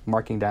and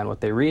marking down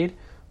what they read,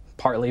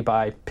 partly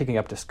by picking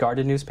up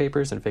discarded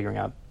newspapers and figuring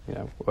out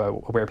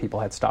where people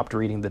had stopped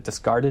reading the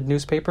discarded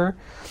newspaper.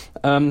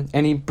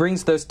 And he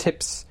brings those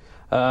tips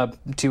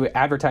to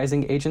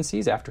advertising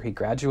agencies after he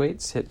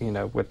graduates,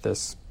 with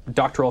this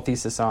doctoral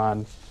thesis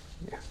on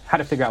how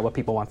to figure out what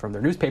people want from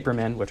their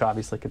newspapermen, which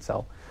obviously could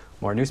sell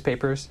more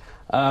newspapers,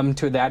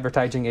 to the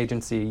advertising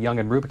agency Young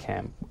and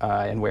Rubicam,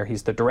 and where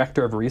he's the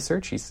director of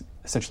research. He's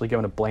essentially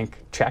given a blank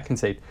check and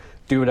say,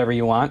 do whatever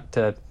you want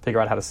to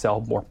figure out how to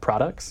sell more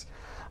products.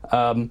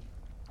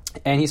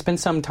 And he spent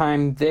some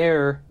time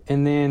there,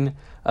 and then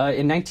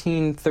in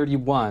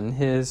 1931,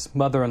 his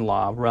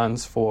mother-in-law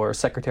runs for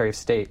Secretary of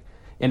State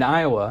in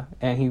Iowa,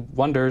 and he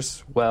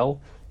wonders, well,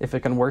 if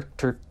it can work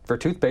for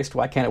toothpaste,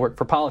 why can't it work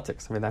for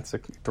politics? I mean, that's a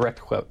direct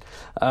quote.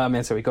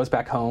 And so he goes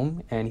back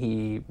home, and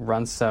he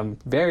runs some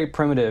very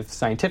primitive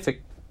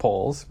scientific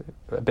polls,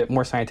 a bit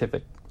more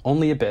scientific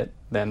only a bit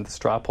than the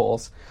straw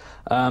polls,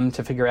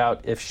 to figure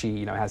out if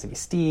she has any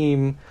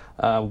steam,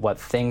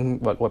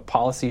 what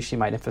policy she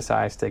might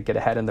emphasize to get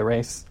ahead in the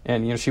race.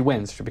 And she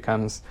wins. She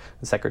becomes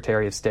the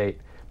Secretary of State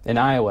in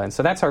Iowa. And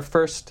so that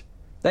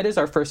is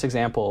our first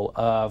example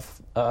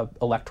of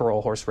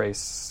electoral horse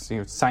race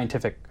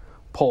scientific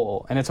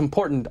poll. And it's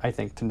important, I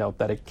think, to note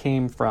that it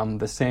came from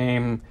the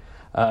same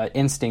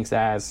instincts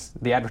as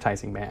the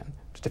advertising man,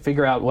 to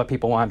figure out what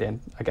people want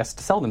and, I guess,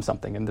 to sell them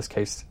something, in this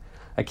case,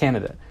 a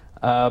candidate.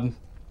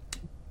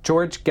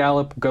 George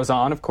Gallup goes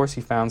on. Of course, he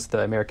founds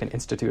the American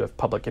Institute of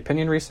Public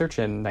Opinion Research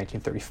in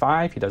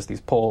 1935. He does these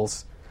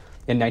polls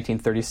in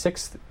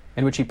 1936,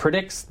 in which he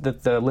predicts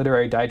that the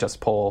Literary Digest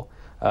poll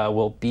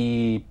will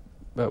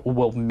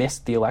miss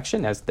the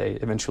election, as they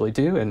eventually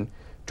do, and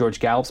George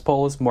Gallup's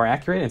poll is more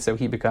accurate, and so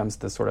he becomes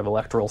the sort of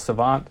electoral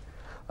savant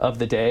of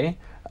the day.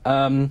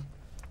 And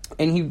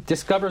he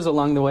discovers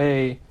along the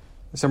way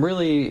some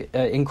really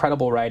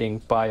incredible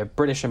writing by a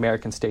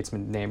British-American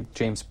statesman named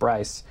James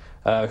Bryce,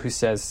 who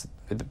says,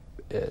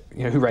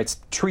 who writes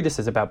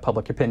treatises about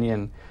public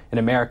opinion in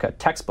America,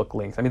 textbook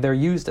length. I mean, they're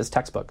used as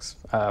textbooks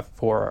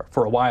for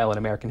a while in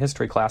American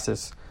history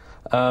classes,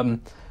 in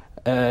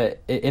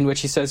which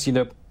he says,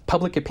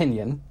 public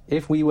opinion,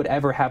 if we would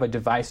ever have a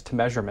device to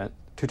measure it,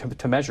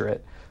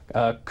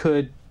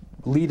 could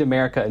lead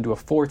America into a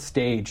fourth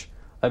stage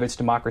of its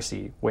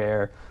democracy,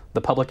 where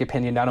the public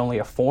opinion not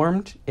only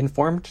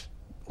informed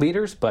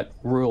leaders, but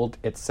ruled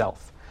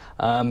itself.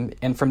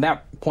 And from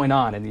that point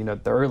on, in the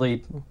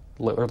late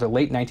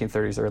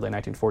 1930s, early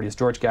 1940s,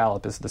 George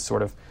Gallup is the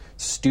sort of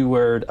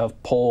steward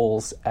of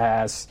polls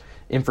as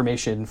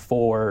information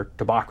for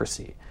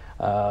democracy,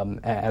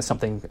 as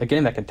something,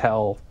 again, that can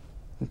tell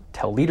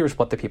leaders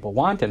what the people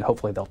want, and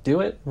hopefully they'll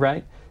do it,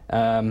 right?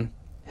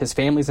 His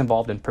family's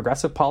involved in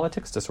progressive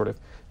politics to sort of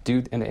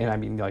do, and I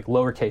mean like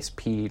lowercase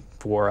p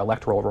for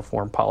electoral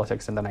reform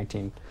politics in the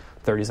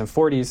 1930s and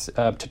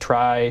 40s, to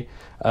try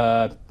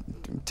to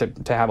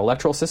have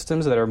electoral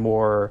systems that are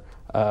more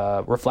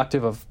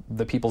reflective of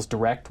the people's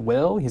direct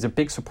will. He's a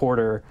big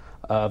supporter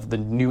of the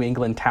New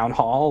England town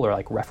hall, or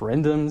like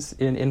referendums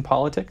in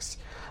politics.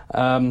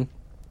 And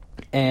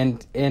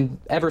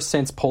ever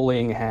since,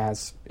 polling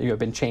has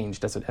been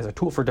changed as a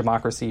tool for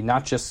democracy,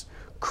 not just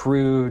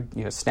crude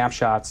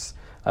snapshots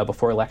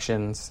before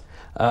elections,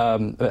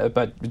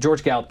 but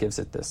George Gallup gives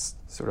it this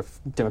sort of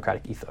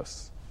democratic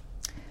ethos.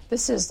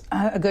 This is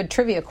a good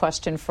trivia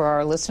question for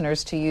our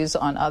listeners to use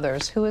on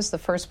others. Who is the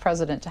first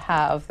president to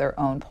have their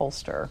own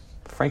pollster?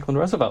 Franklin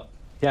Roosevelt.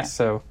 Yes.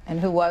 So. And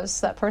who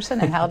was that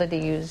person, and how did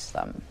he use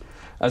them?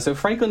 So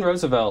Franklin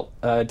Roosevelt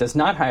does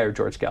not hire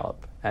George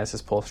Gallup as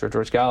his pollster.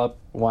 George Gallup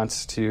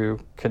wants to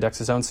conduct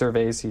his own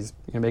surveys. He's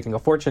making a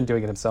fortune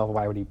doing it himself.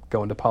 Why would he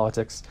go into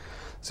politics?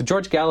 So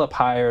George Gallup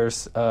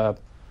hires a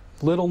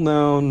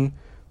little-known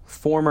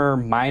former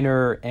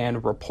miner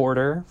and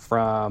reporter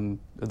from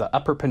the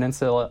Upper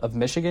Peninsula of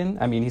Michigan.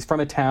 I mean, he's from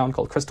a town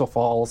called Crystal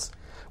Falls,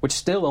 which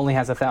still only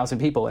has 1,000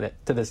 people in it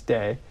to this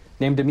day,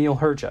 named Emil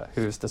Herja,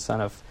 who's the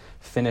son of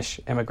Finnish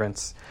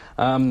immigrants.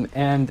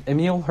 And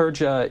Emil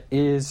Herja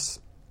is,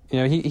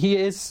 he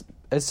is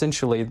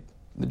essentially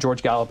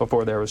George Gallup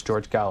before there was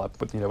George Gallup,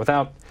 with,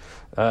 without,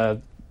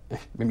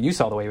 you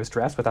saw the way he was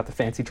dressed, without the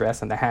fancy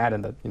dress and the hat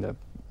and the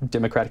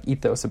democratic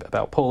ethos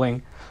about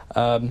polling.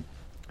 So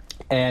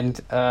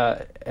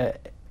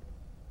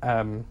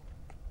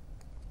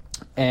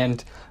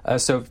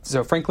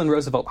Franklin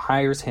Roosevelt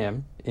hires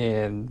him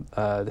in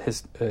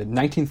his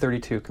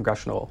 1932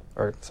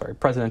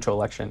 presidential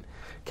election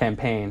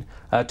campaign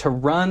to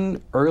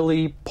run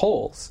early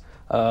polls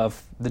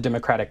of the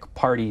Democratic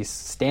Party's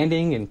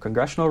standing in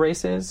congressional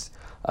races,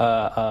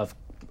 of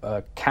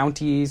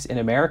counties in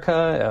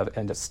America,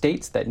 and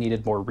states that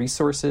needed more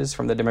resources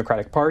from the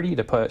Democratic Party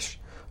to push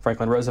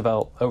Franklin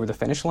Roosevelt over the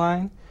finish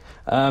line.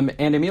 And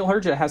Emil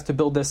Herja has to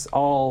build this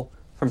all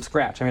from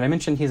scratch. I mean, I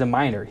mentioned he's a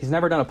miner. He's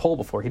never done a poll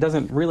before. He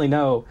doesn't really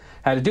know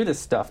how to do this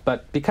stuff.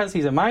 But because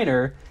he's a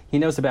miner, he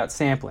knows about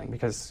sampling.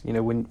 Because,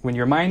 when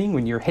you're mining,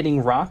 when you're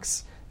hitting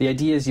rocks, the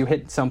idea is you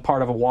hit some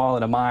part of a wall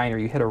in a mine, or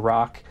you hit a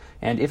rock,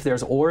 and if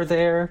there's ore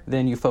there,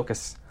 then you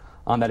focus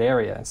on that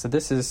area. So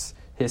this is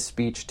his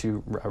speech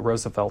to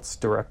Roosevelt's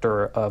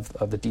director of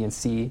the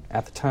DNC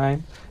at the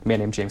time, a man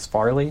named James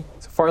Farley.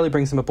 So Farley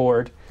brings him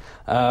aboard,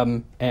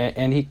 and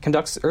he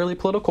conducts early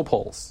political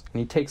polls. And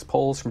he takes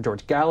polls from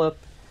George Gallup,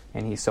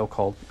 and he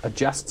so-called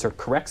adjusts or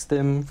corrects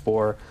them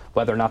for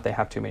whether or not they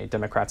have too many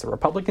Democrats or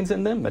Republicans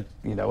in them, a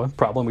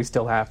problem we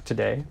still have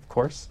today, of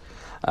course.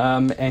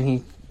 And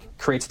he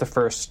creates the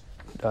first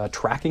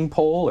tracking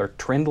poll or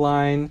trend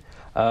line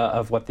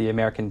of what the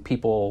American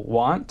people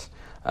want.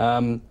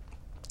 And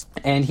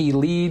he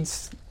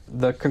leads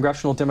the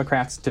congressional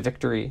Democrats to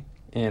victory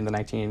in the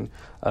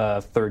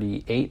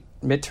 1938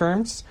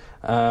 midterms.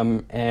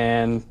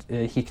 And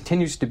he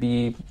continues to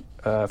be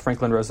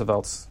Franklin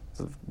Roosevelt's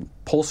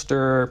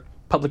pollster,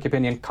 public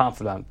opinion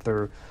confidant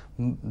through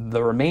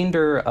the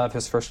remainder of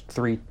his first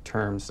 3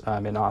 terms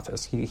in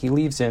office. He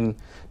leaves in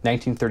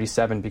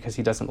 1937 because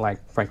he doesn't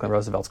like Franklin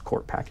Roosevelt's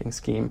court packing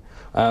scheme.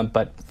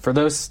 But for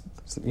those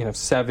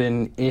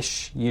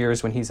 7-ish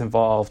years when he's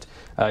involved,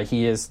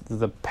 he is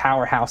the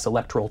powerhouse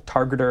electoral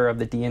targeter of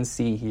the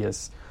DNC. He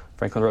is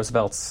Franklin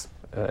Roosevelt's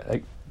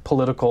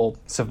political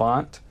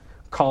savant,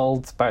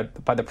 called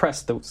by the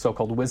press the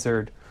so-called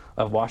Wizard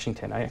of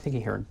Washington. I think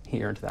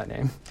he earned that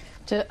name.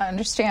 To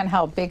understand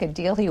how big a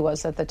deal he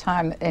was at the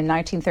time, in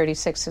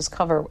 1936, his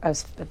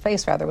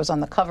face was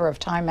on the cover of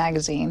Time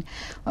magazine,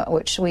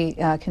 which we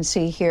can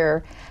see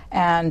here,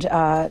 and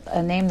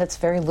a name that's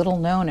very little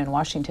known in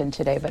Washington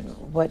today, but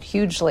what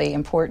hugely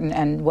important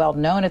and well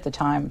known at the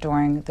time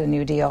during the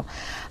New Deal.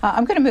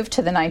 I'm going to move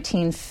to the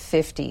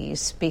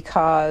 1950s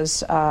because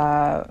the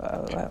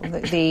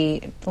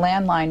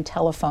landline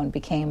telephone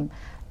became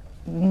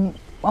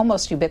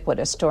almost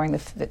ubiquitous during the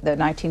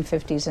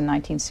 1950s and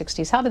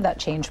 1960s. How did that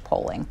change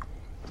polling?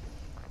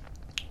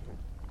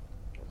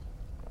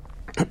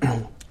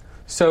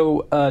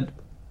 So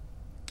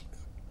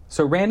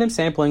random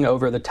sampling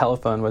over the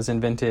telephone was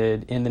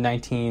invented in the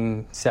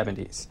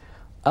 1970s.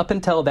 Up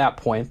until that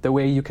point, the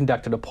way you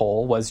conducted a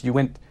poll was you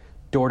went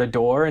door to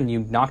door and you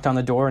knocked on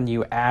the door and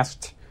you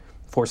asked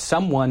for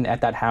someone at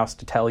that house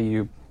to tell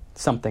you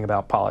something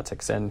about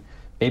politics. And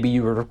maybe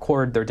you would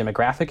record their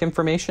demographic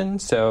information.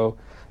 So,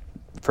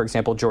 for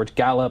example, George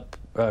Gallup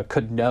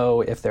could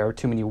know if there are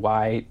too many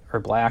white or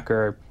black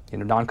or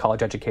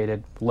non-college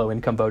educated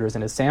low-income voters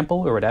in his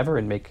sample or whatever,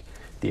 and make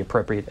the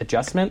appropriate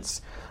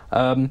adjustments.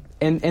 And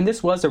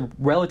this was a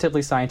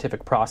relatively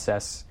scientific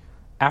process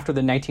after the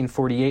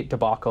 1948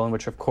 debacle, in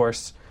which, of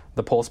course,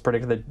 the polls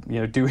predicted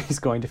that Dewey's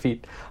going to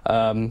defeat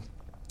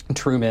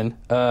Truman.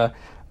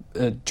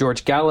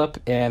 George Gallup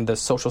and the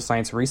Social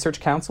Science Research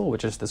Council,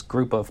 which is this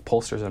group of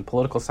pollsters and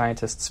political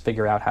scientists,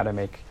 figure out how to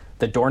make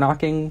the door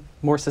knocking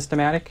more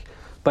systematic.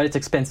 But it's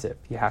expensive.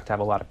 You have to have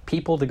a lot of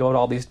people to go to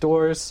all these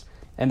doors,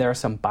 and there are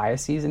some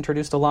biases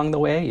introduced along the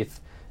way. If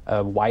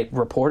a white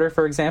reporter,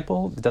 for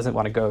example, doesn't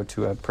want to go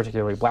to a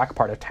particularly black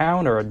part of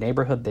town or a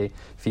neighborhood they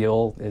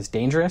feel is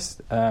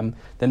dangerous, then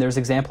there's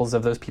examples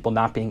of those people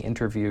not being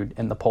interviewed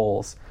in the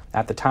polls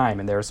at the time,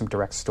 and there are some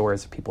direct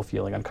stories of people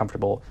feeling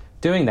uncomfortable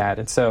doing that.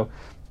 And so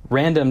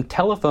random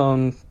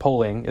telephone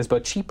polling is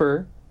both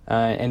cheaper,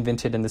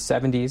 invented in the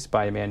 70s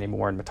by a man named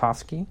Warren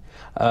Matofsky,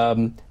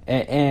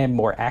 and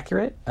more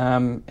accurate,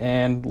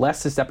 and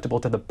less susceptible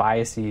to the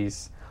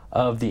biases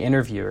of the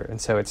interviewer.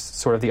 And so it's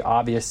sort of the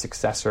obvious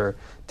successor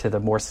to the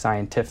more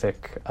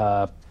scientific,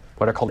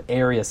 what are called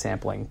area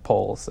sampling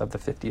polls of the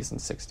 50s and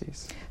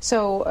 60s.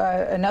 So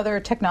another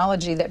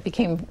technology that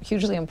became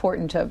hugely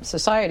important to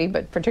society,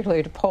 but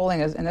particularly to polling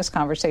in this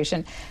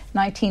conversation,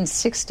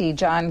 1960,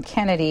 John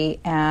Kennedy,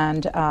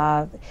 and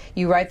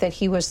you write that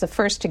he was the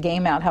first to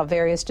game out how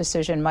various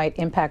decisions might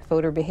impact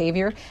voter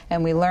behavior,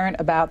 and we learn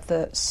about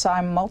the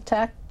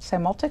Simultics?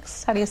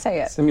 How do you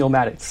say it?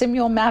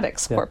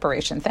 Simulmatics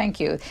Corporation, thank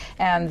you,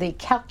 and the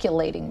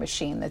calculating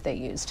machine that they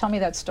use. Tell me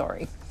that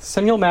story.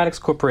 Simulmatics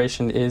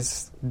Corporation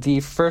is the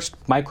first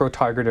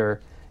micro-targeter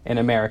in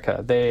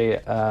America.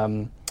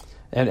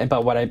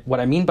 But what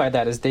I mean by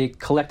that is they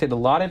collected a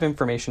lot of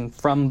information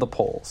from the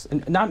polls,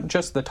 and not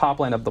just the top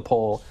line of the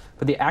poll,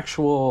 but the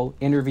actual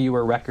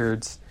interviewer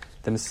records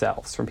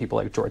themselves from people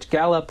like George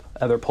Gallup,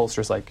 other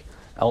pollsters like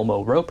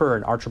Elmo Roper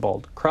and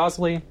Archibald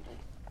Crosley.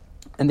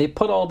 And they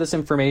put all this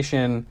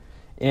information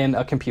in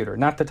a computer,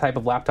 not the type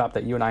of laptop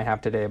that you and I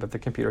have today, but the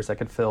computers that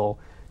could fill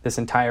this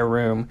entire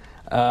room.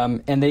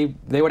 And they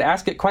would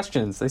ask it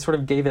questions. They sort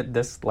of gave it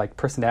this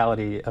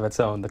personality of its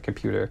own, the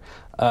computer,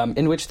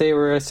 in which they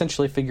were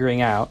essentially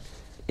figuring out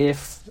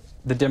if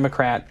the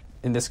Democrat,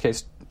 in this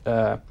case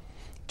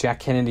Jack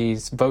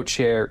Kennedy's vote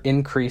share,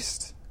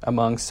 increased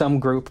among some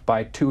group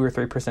by 2 or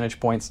 3 percentage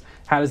points,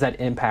 how does that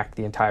impact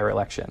the entire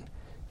election?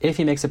 If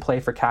he makes a play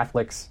for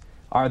Catholics,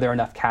 are there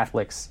enough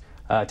Catholics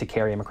to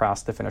carry him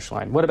across the finish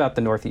line? What about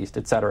the Northeast,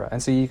 et cetera?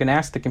 And so you can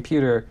ask the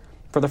computer,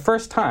 for the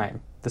first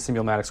time, the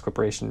Simulmatics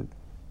Corporation,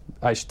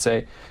 I should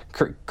say,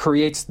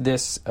 creates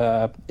this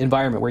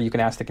environment where you can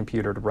ask the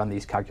computer to run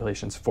these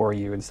calculations for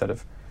you instead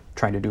of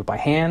trying to do it by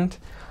hand.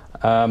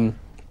 And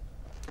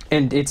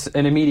it's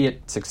an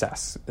immediate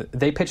success.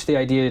 They pitched the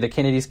idea to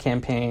Kennedy's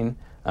campaign,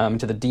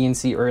 to the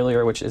DNC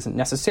earlier, which isn't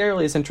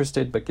necessarily as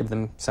interested, but give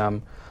them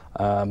some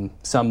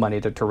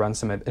money to run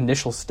some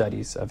initial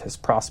studies of his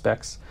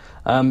prospects.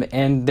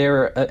 And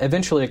they're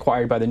eventually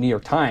acquired by the New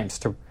York Times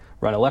to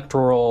run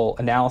electoral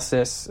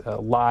analysis,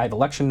 live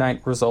election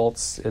night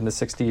results in the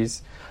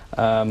 60s,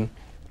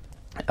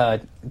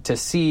 to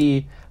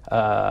see,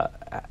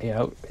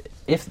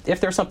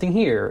 if there's something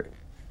here,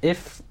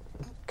 if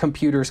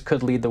computers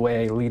could lead the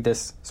way, lead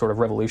this sort of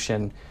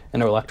revolution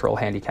in electoral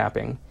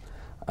handicapping.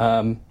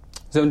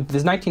 So in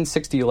this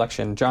 1960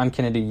 election, John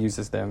Kennedy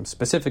uses them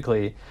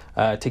specifically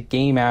to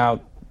game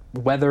out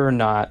whether or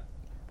not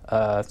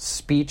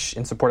speech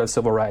in support of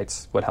civil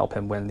rights would help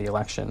him win the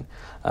election.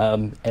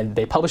 And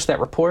they published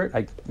that report.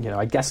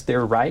 I guess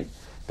they're right,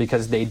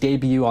 because they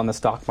debut on the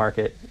stock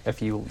market a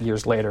few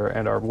years later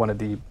and are one of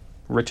the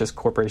richest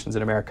corporations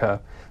in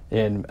America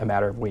in a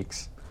matter of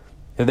weeks.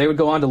 They would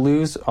go on to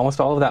lose almost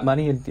all of that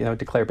money and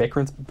declare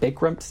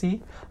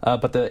bankruptcy.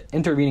 But the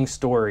intervening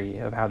story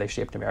of how they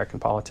shaped American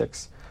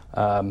politics,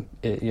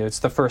 it's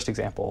the first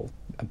example,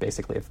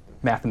 basically, of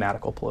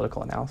mathematical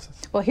political analysis.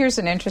 Well, here's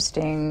an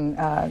interesting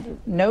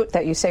note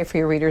that you say for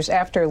your readers.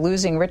 After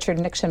losing, Richard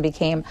Nixon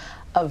became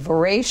a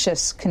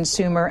voracious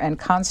consumer and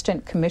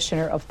constant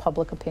commissioner of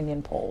public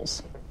opinion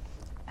polls.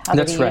 How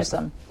did he use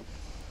them?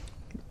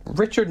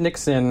 Richard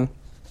Nixon,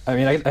 I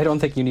mean, I don't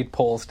think you need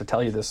polls to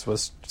tell you this,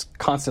 was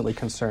constantly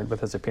concerned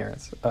with his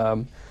appearance.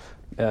 A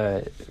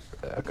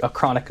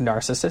chronic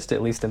narcissist,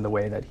 at least in the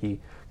way that he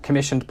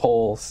commissioned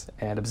polls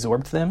and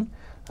absorbed them.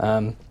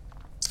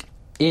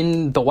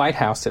 In the White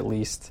House, at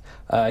least,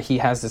 he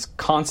has this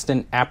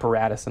constant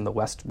apparatus in the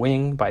West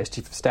Wing by his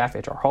chief of staff,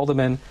 H.R.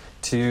 Haldeman,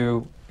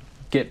 to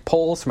get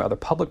polls from other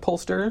public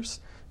pollsters,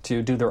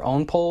 to do their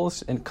own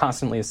polls, and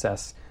constantly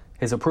assess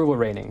his approval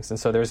ratings. And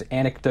so there's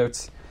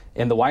anecdotes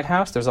in the White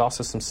House. There's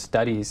also some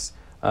studies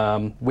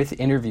with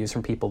interviews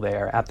from people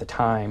there at the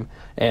time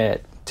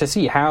to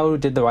see how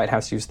did the White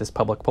House use this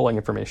public polling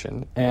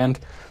information. And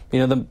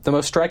the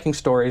most striking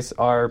stories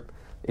are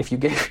if you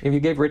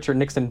gave Richard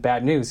Nixon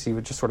bad news, he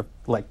would just sort of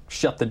like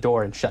shut the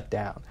door and shut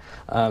down.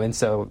 And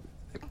so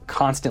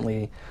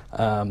constantly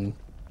the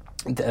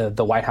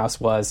White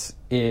House was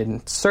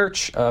in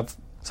search of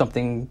some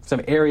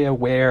area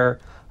where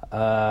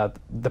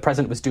the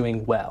president was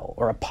doing well,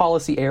 or a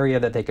policy area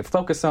that they could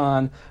focus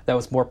on that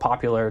was more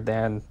popular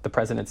than the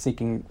president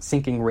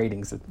sinking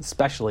ratings,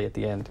 especially at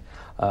the end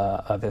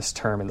of his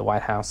term in the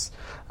White House.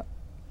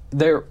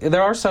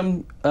 There are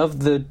some of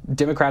the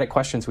democratic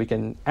questions we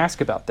can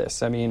ask about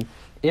this. I mean,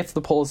 if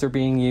the polls are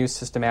being used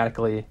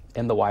systematically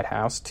in the White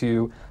House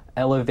to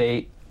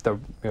elevate the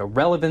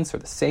relevance or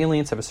the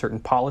salience of a certain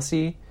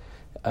policy,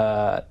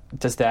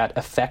 does that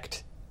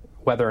affect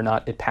whether or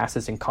not it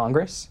passes in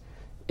Congress?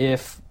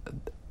 If,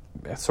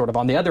 sort of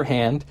on the other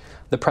hand,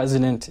 the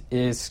president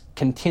is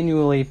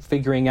continually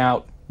figuring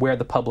out where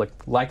the public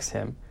likes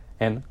him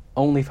and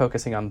only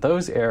focusing on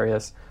those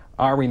areas,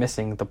 are we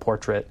missing the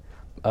portrait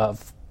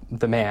of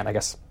the man? I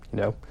guess, in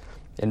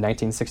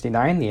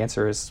 1969, the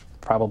answer is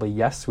probably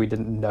yes. We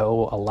didn't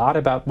know a lot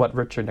about what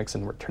Richard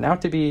Nixon would turn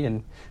out to be,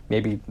 and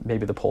maybe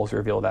the polls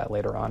reveal that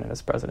later on in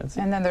his presidency.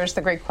 And then there's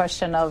the great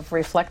question of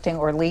reflecting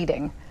or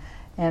leading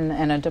in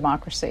a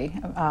democracy.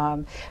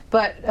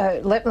 But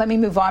let me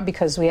move on,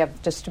 because we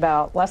have just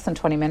about less than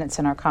 20 minutes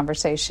in our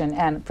conversation.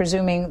 And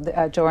presuming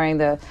during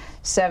the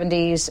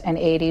 70s and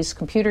 80s,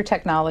 computer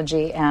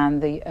technology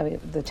and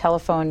the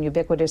telephone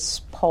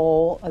ubiquitous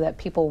poll that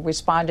people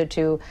responded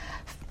to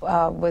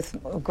with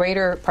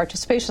greater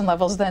participation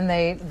levels than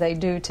they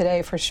do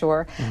today, for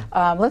sure.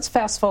 Let's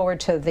fast forward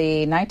to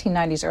the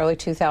 1990s, early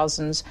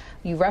 2000s.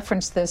 You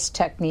referenced this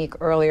technique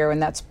earlier, and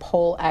that's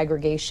poll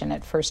aggregation.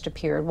 It first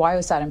appeared. Why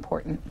was that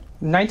important?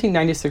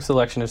 1996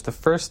 election is the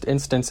first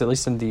instance, at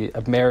least in the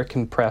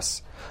American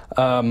press,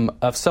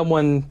 of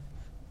someone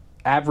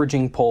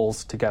averaging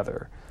polls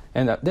together.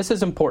 And this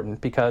is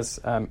important because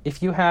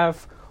if you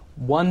have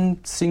one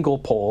single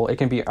poll, it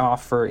can be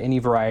off for any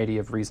variety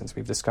of reasons.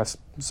 We've discussed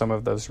some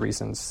of those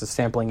reasons, the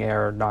sampling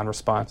error,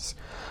 non-response.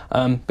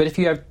 But if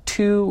you have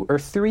 2 or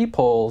 3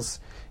 polls,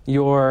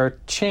 your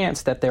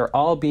chance that they're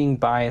all being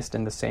biased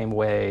in the same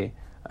way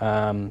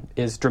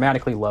is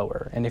dramatically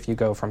lower. And if you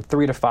go from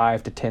 3 to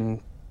 5 to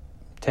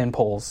 10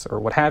 polls or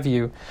what have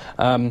you,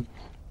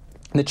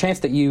 the chance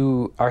that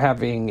you are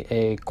having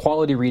a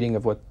quality reading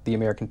of what the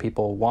American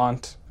people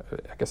want,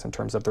 I guess in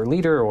terms of their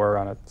leader or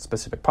on a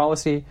specific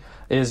policy,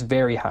 is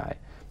very high.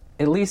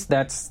 At least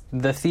that's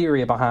the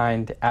theory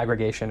behind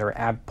aggregation or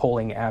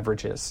polling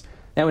averages.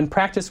 Now, in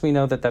practice, we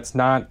know that that's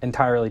not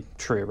entirely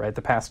true, right?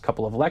 The past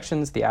couple of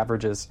elections, the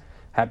averages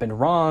have been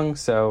wrong.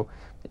 So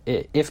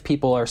if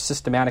people are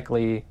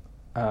systematically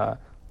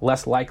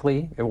less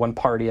likely, one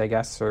party, I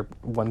guess, or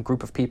one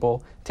group of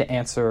people to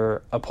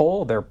answer a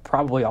poll, they're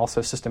probably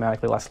also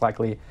systematically less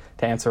likely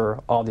to answer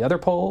all the other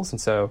polls.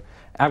 And so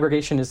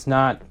aggregation is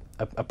not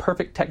a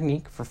perfect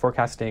technique for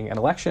forecasting an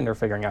election or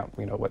figuring out,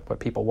 what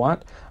people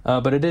want.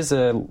 But it is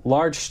a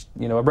large,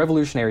 a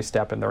revolutionary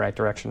step in the right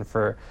direction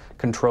for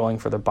controlling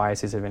for the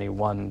biases of any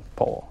one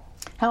poll.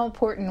 How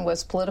important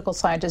was political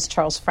scientist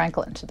Charles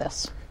Franklin to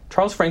this?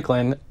 Charles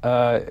Franklin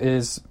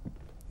is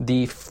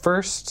the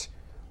first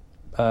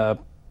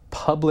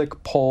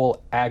public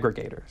poll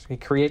aggregator. He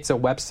creates a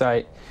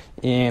website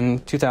in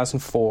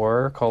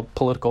 2004 called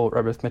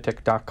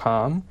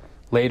politicalarithmetic.com.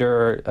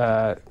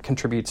 Later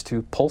contributes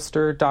to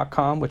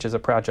pollster.com, which is a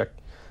project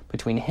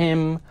between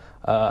him,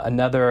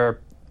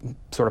 another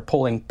sort of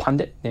polling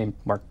pundit named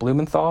Mark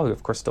Blumenthal, who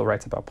of course still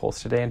writes about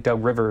polls today, and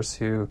Doug Rivers,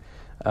 who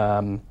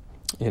sort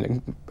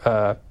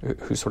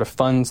of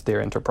funds their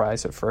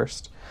enterprise at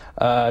first,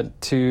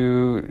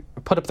 to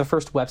put up the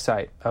first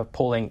website of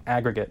polling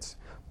aggregates.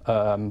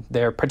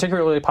 They're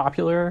particularly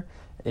popular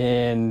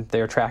in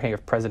their tracking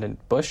of President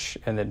Bush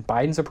and then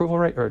Biden's approval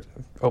rate, or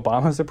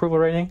Obama's approval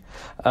rating.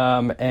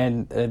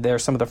 And they're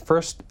some of the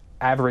first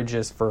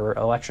averages for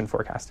election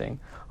forecasting.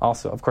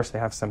 Also, of course, they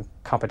have some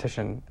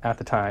competition at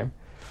the time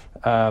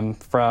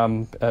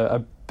from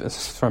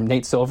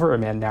Nate Silver, a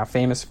man now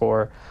famous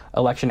for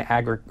election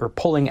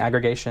polling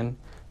aggregation,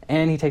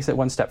 and he takes it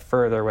one step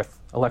further with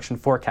election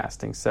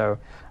forecasting. So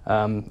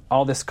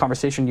all this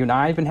conversation you and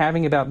I have been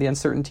having about the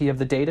uncertainty of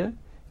the data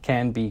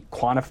can be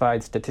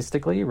quantified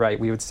statistically, right?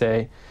 We would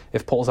say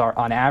if polls are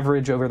on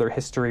average over their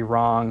history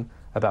wrong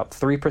about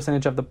 3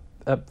 percentage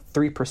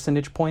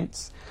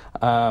points,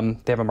 they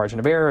have a margin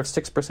of error of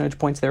 6 percentage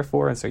points,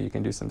 therefore, and so you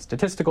can do some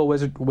statistical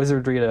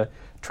wizardry to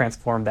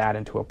transform that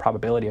into a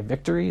probability of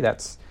victory.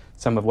 That's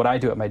some of what I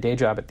do at my day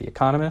job at The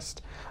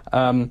Economist.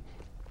 And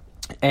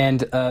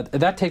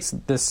that takes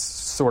this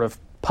sort of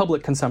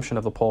public consumption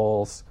of the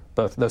polls,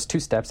 both those two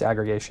steps,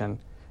 aggregation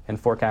and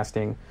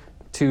forecasting,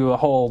 to a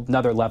whole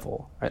nother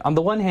level. Right? On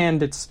the one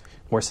hand, it's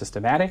more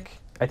systematic.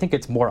 I think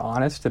it's more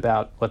honest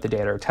about what the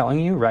data are telling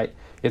you, right?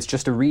 It's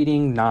just a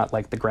reading, not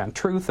like the ground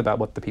truth about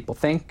what the people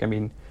think. I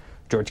mean,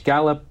 George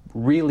Gallup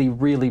really,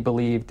 really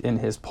believed in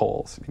his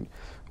polls. I mean,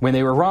 when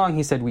they were wrong,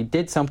 he said, we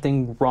did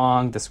something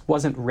wrong. This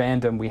wasn't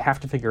random. We have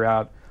to figure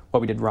out what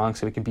we did wrong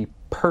so we can be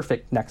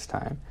perfect next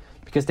time.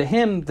 Because to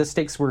him, the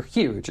stakes were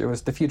huge. It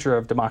was the future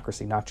of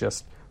democracy, not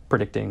just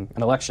predicting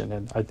an election.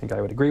 And I think I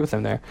would agree with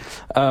him there.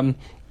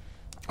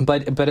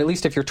 But at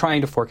least if you're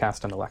trying to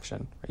forecast an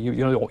election, you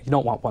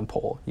don't want one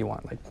poll. You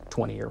want like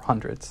 20 or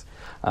hundreds.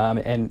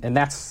 And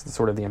that's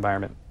sort of the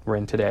environment we're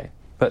in today.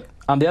 But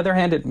on the other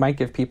hand, it might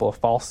give people a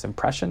false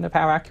impression of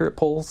how accurate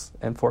polls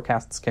and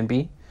forecasts can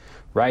be,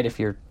 right? If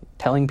you're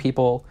telling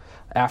people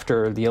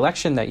after the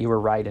election that you were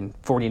right in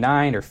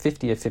 49 or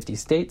 50 of 50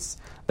 states,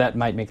 that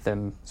might make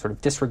them sort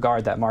of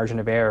disregard that margin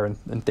of error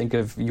and think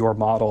of your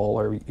model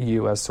or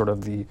you as sort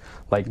of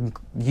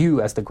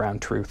you as the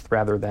ground truth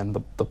rather than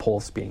the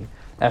polls being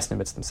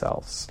estimates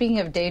themselves. Speaking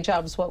of day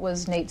jobs, what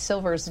was Nate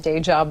Silver's day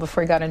job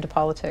before he got into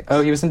politics?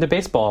 Oh, he was into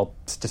baseball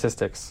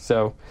statistics.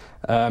 So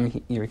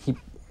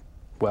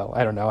well,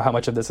 I don't know how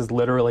much of this is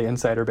literally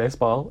insider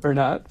baseball or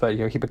not, but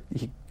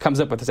he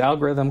comes up with this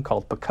algorithm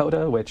called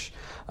PCOTA, which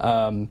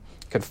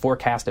could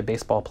forecast a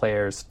baseball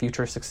player's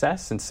future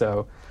success. And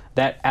so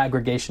that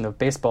aggregation of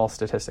baseball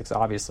statistics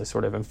obviously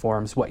sort of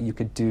informs what you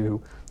could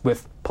do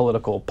with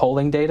political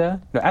polling data.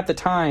 Now, at the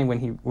time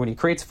when he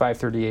creates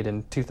 538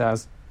 in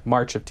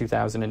March of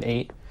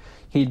 2008,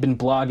 he'd been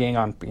blogging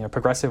on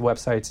progressive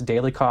websites,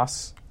 Daily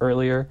Costs,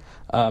 earlier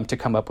to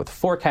come up with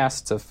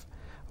forecasts of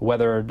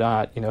whether or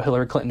not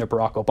Hillary Clinton or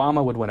Barack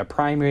Obama would win a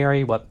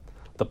primary, what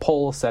the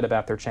polls said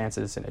about their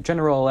chances in a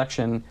general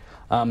election.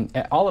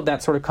 All of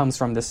that sort of comes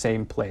from the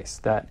same place,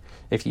 that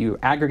if you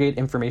aggregate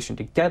information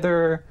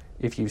together,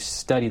 if you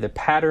study the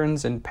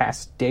patterns and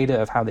past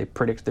data of how they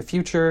predict the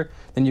future,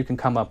 then you can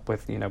come up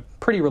with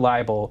pretty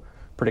reliable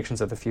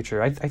predictions of the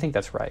future. I think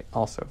that's right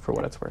also, for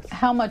what it's worth.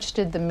 How much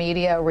did the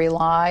media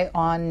rely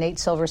on Nate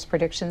Silver's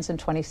predictions in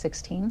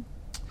 2016?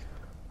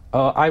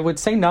 I would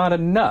say not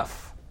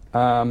enough.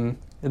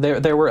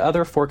 There were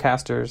other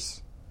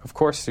forecasters, of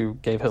course, who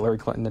gave Hillary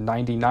Clinton a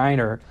 99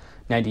 or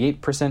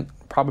 98%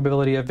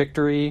 probability of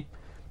victory.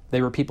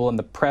 They were people in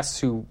the press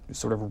who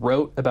sort of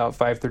wrote about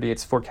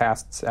 538's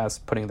forecasts as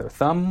putting their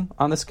thumb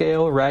on the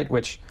scale, right?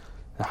 Which,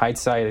 in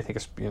hindsight, I think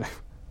is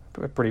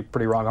a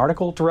pretty wrong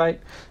article to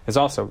write. It's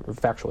also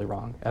factually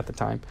wrong at the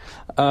time.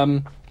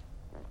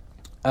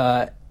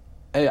 I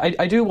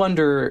do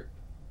wonder.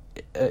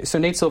 So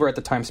Nate Silver at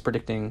the time is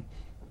predicting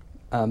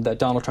that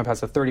Donald Trump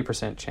has a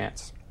 30%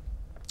 chance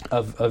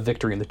of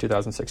victory in the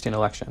 2016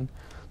 election,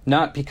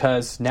 not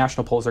because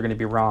national polls are going to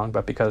be wrong,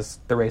 but because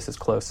the race is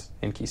close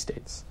in key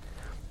states.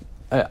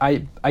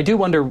 I do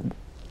wonder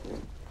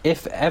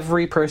if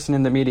every person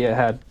in the media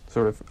had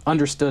sort of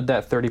understood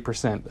that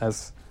 30%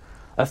 as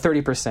a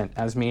 30%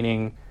 as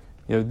meaning,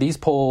 these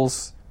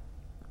polls,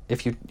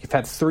 if you've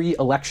had 3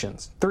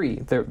 elections,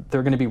 they're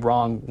going to be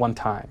wrong one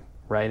time,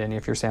 right? And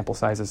if your sample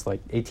size is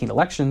like 18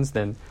 elections,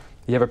 then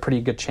you have a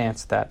pretty good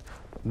chance that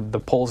the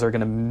polls are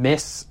going to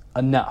miss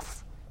enough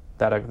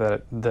that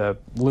the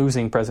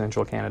losing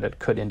presidential candidate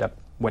could end up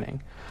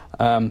winning.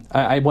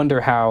 I wonder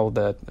how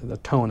the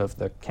tone of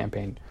the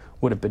campaign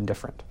would have been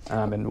different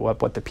and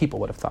what the people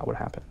would have thought would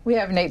happen. We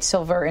have Nate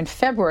Silver in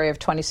February of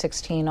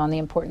 2016 on the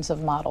importance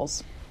of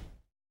models.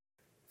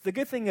 The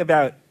good thing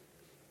about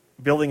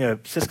building a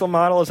statistical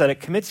model is that it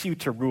commits you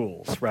to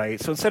rules,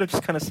 right? So instead of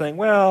just kind of saying,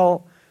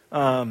 well,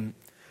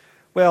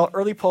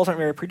 early polls aren't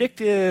very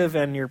predictive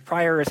and your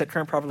prior is that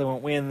Trump probably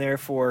won't win,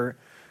 therefore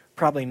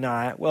probably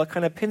not. Well, it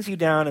kind of pins you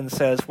down and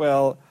says,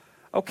 well,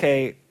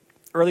 okay,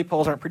 early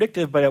polls aren't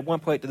predictive, but at one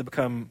point do they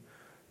become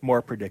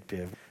more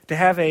predictive? To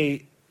have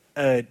a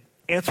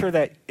answer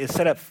that is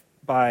set up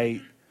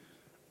by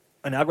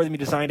an algorithm you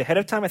designed ahead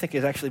of time, I think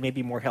is actually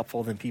maybe more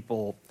helpful than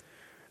people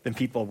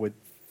would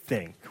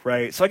think,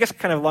 right? So I guess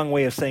kind of a long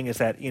way of saying is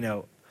that,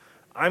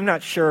 I'm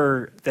not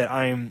sure that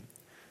I'm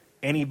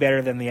any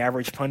better than the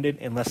average pundit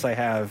unless I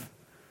have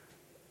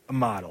a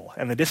model.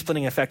 And the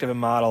disciplining effect of a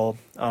model,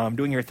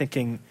 doing your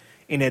thinking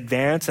in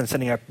advance and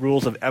setting up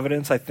rules of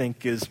evidence, I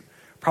think is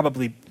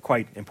probably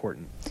quite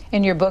important.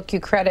 In your book, you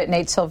credit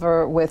Nate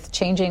Silver with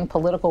changing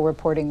political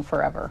reporting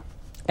forever.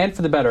 And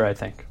for the better, I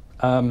think.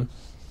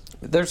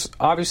 There's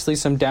obviously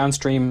some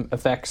downstream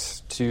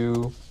effects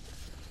to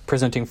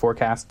presenting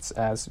forecasts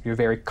as your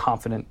very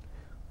confident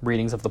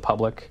readings of the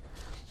public.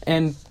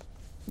 And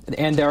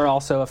there are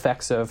also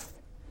effects of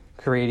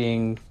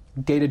creating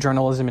data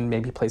journalism in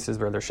maybe places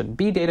where there shouldn't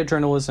be data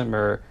journalism,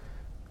 or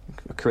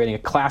creating a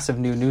class of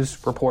new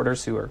news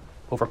reporters who are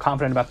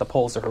overconfident about the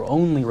polls or who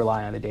only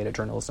rely on the data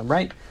journalism,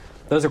 right?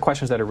 Those are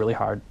questions that are really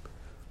hard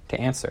to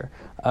answer.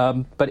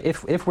 But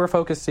if we're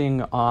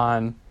focusing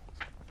on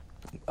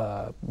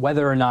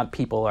whether or not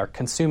people are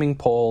consuming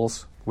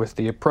polls with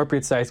the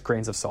appropriate sized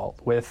grains of salt,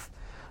 with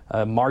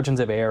margins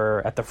of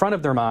error at the front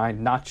of their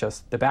mind, not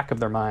just the back of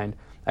their mind,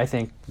 I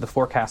think the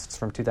forecasts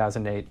from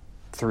 2008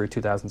 through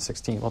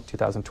 2016, well,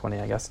 2020,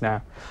 I guess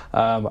now,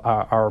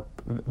 are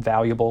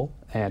valuable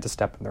and a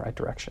step in the right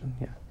direction.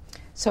 Yeah.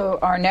 So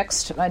our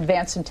next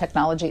advance in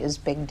technology is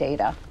big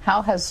data.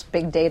 How has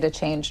big data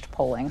changed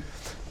polling?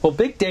 Well,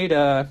 big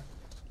data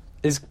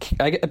is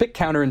a bit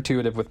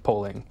counterintuitive with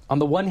polling. On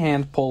the one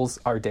hand, polls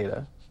are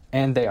data,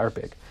 and they are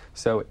big.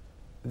 So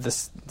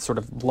this sort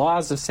of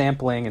laws of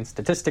sampling and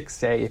statistics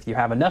say if you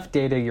have enough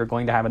data, you're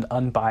going to have an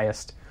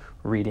unbiased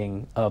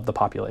reading of the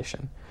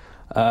population.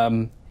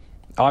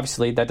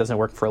 Obviously, that doesn't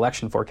work for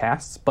election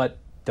forecasts, but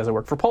doesn't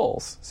work for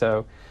polls.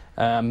 So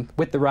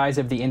with the rise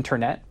of the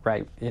internet,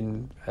 right,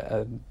 in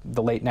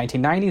the late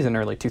 1990s and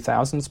early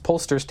 2000s,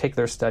 pollsters take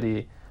their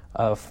study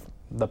of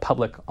the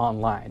public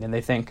online, and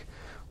they think,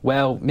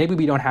 well, maybe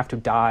we don't have to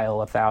dial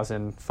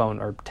 1,000 phone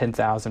or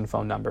 10,000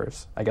 phone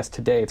numbers. I guess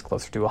today it's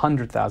closer to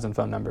 100,000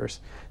 phone numbers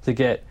to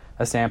get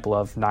a sample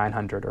of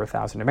 900 or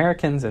 1,000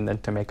 Americans, and then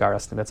to make our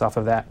estimates off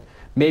of that.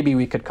 Maybe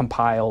we could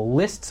compile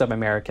lists of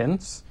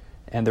Americans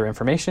and their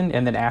information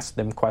and then ask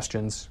them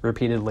questions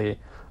repeatedly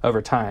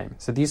over time.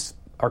 So these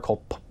are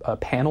called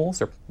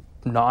panels or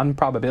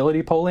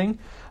non-probability polling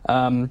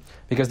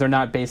because they're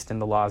not based in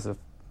the laws of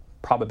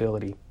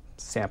probability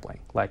sampling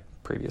like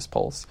previous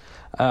polls.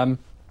 And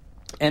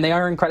they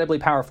are incredibly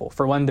powerful.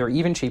 For one, they're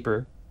even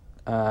cheaper,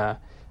 at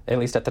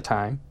least at the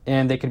time,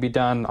 and they could be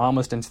done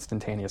almost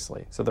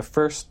instantaneously. So the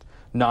first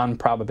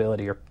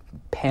non-probability or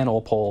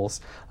panel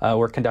polls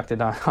were conducted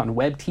on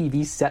web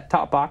TV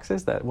set-top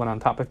boxes that went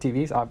on top of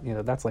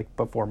TVs. That's like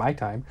before my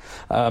time.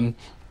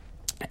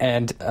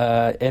 And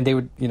they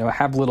would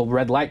have little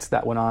red lights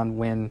that went on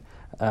when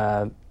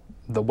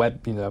the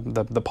web,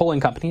 the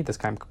polling company, this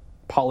kind of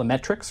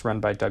Polymetrics, run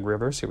by Doug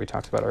Rivers, who we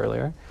talked about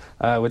earlier,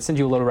 would send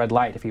you a little red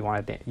light if he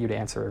wanted you to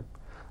answer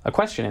a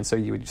question. And so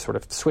you would sort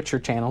of switch your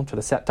channel to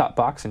the set-top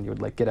box, and you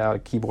would get out a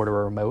keyboard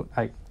or a remote,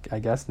 I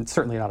guess, and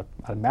certainly not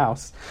a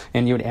mouse,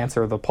 and you would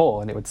answer the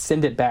poll, and it would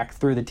send it back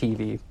through the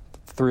TV,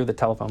 through the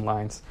telephone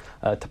lines,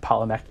 to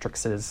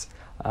Polymetrics'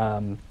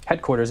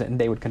 headquarters, and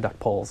they would conduct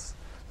polls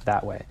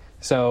that way.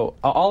 So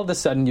all of a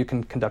sudden, you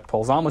can conduct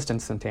polls almost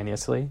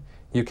instantaneously.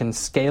 You can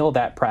scale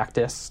that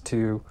practice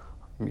to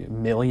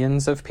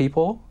millions of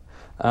people.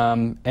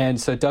 And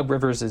so Doug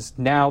Rivers is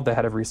now the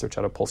head of research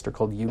at a pollster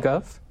called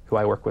YouGov, who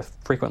I work with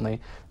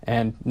frequently.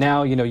 And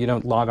now, you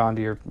don't log on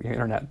to your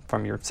internet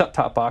from your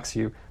set-top box.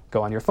 You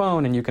go on your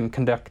phone, and you can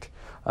conduct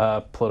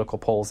political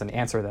polls and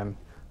answer them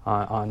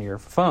on your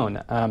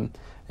phone.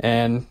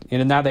 And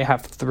now they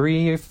have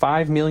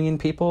 5 million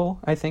people,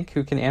 I think,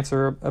 who can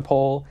answer a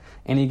poll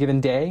any given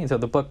day. And so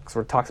the book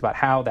sort of talks about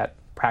how that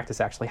practice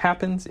actually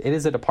happens. It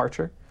is a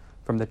departure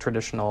from the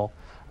traditional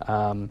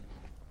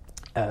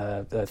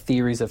the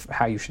theories of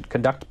how you should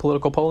conduct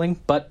political polling,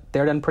 but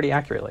they're done pretty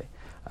accurately.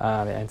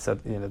 And so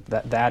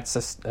that's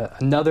just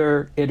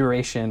another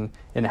iteration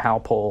in how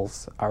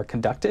polls are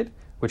conducted,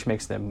 which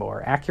makes them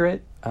more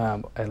accurate,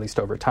 at least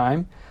over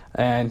time,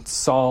 and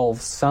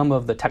solves some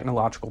of the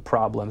technological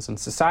problems and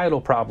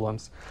societal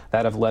problems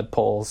that have led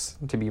polls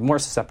to be more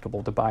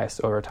susceptible to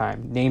bias over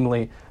time.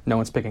 Namely, no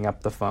one's picking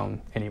up the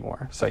phone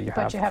anymore. So you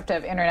have to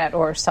have internet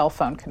or cell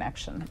phone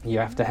connection. You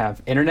have to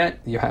have internet.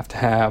 You have to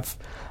have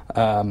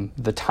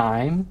the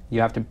time.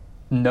 You have to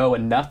know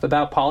enough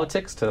about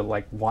politics to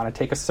want to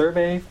take a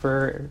survey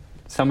for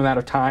some amount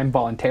of time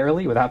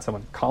voluntarily without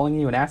someone calling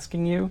you and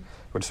asking you,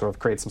 which sort of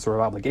creates some sort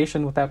of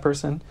obligation with that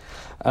person.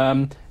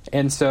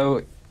 And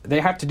so they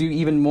have to do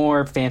even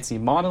more fancy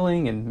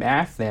modeling and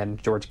math than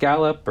George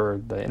Gallup or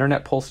the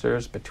internet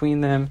pollsters between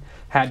them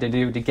had to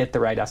do to get the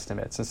right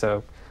estimates. And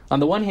so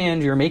on the one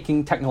hand, you're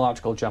making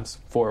technological jumps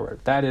forward.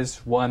 That is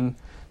one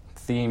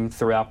theme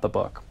throughout the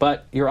book.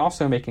 But you're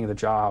also making the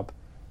job,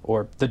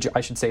 or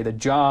I should say the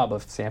job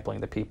of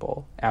sampling the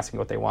people, asking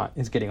what they want,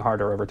 is getting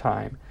harder over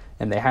time.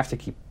 And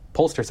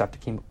pollsters have to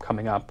keep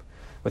coming up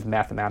with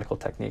mathematical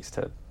techniques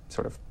to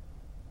sort of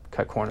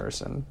cut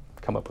corners and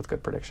come up with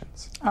good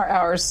predictions. Our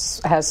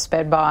hours has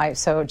sped by,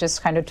 so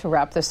just kind of to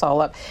wrap this all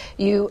up,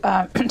 you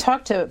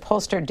talked to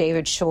pollster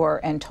David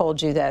Shore and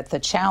told you that the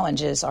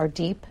challenges are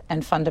deep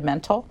and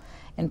fundamental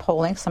in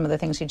polling, some of the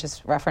things you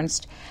just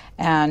referenced,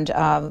 and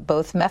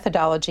both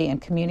methodology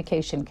and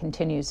communication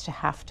continues to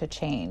have to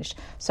change.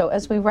 So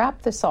as we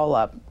wrap this all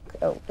up,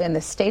 in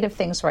the state of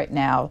things right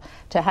now,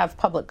 to have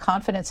public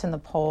confidence in the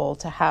poll,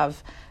 to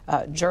have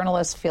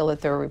journalists feel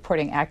that they're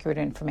reporting accurate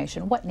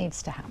information, what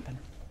needs to happen?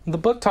 The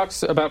book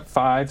talks about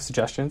 5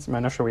 suggestions.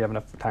 I'm not sure we have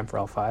enough time for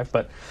all 5,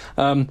 but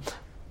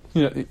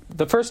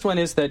the first one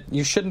is that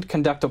you shouldn't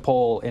conduct a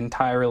poll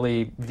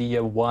entirely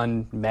via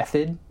one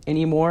method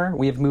anymore.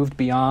 We have moved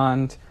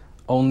beyond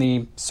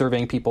only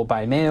surveying people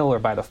by mail or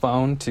by the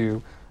phone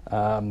to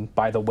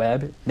by the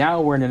web.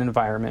 Now we're in an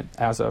environment,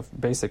 as of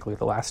basically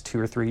the last 2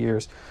 or 3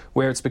 years,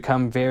 where it's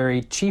become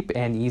very cheap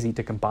and easy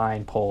to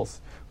combine polls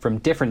from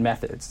different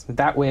methods.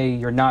 That way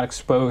you're not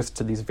exposed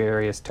to these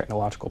various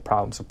technological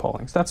problems of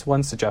polling. So that's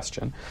one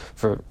suggestion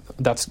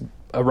that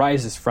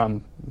arises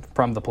from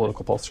the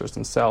political pollsters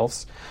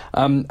themselves.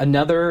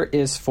 Another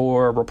is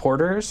for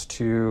reporters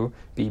to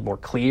be more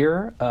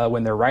clear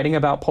when they're writing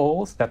about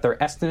polls, that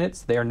they're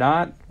estimates. They're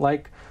not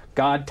like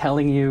God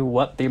telling you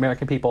what the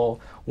American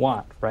people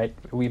want, right?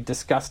 We've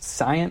discussed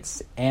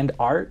science and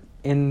art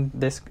in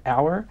this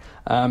hour,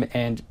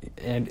 and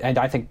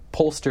I think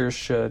reporters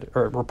should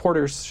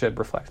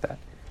reflect that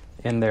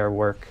in their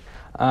work.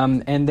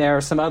 And there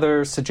are some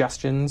other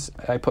suggestions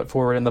I put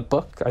forward in the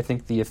book. I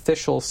think the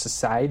official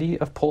Society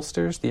of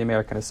Pollsters, the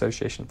American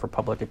Association for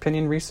Public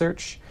Opinion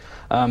Research,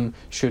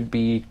 should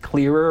be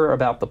clearer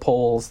about the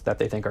polls that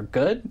they think are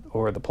good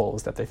or the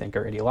polls that they think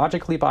are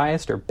ideologically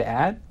biased or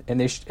bad,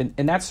 and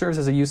that serves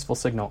as a useful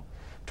signal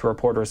to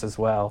reporters as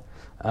well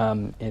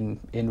in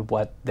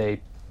what they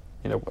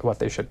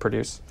should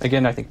produce.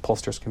 Again, I think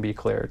pollsters can be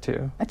clearer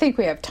too. I think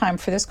we have time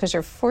for this because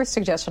your 4th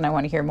suggestion I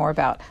want to hear more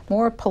about.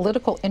 More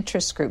political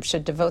interest groups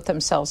should devote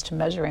themselves to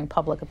measuring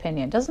public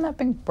opinion. Doesn't that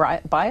bring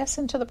bias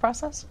into the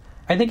process?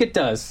 I think it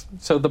does.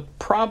 So the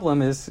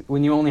problem is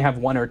when you only have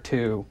 1 or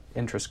 2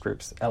 interest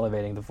groups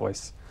elevating the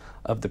voice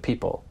of the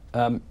people.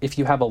 If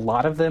you have a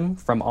lot of them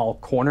from all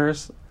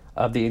corners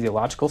of the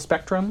ideological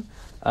spectrum,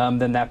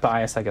 then that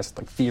bias, I guess,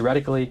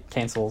 theoretically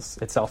cancels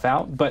itself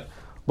out. But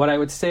what I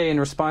would say in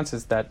response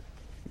is that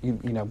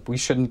we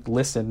shouldn't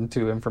listen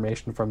to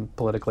information from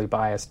politically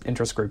biased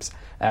interest groups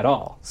at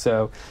all.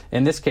 So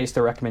in this case,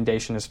 the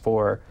recommendation is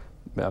for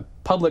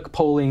public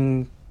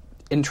polling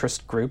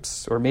interest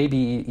groups, or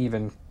maybe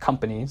even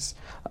companies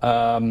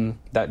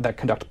that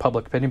conduct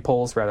public opinion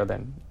polls rather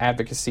than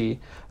advocacy,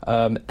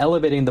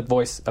 elevating the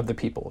voice of the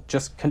people,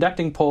 just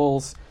conducting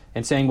polls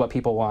and saying what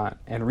people want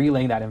and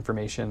relaying that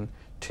information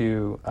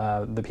to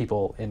the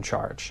people in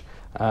charge.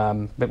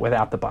 But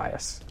without the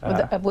bias.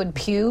 Would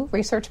Pew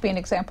Research be an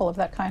example of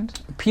that kind?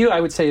 Pew, I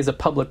would say, is a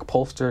public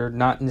pollster,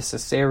 not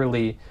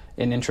necessarily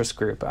an interest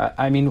group.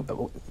 I mean,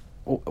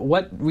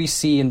 what we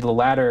see in the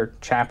latter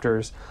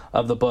chapters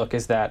of the book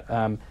is that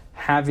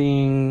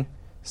having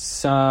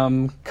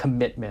some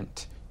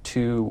commitment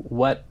to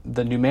what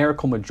the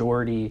numerical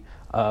majority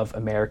of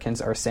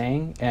Americans are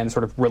saying and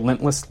sort of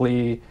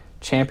relentlessly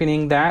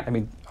championing that. I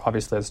mean,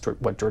 obviously that's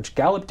what George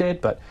Gallup did,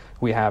 but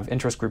we have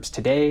interest groups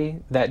today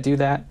that do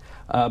that.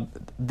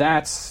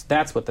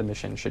 That's what the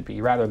mission should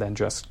be, rather than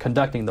just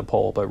conducting the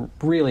poll, but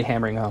really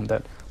hammering home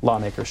that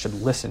lawmakers should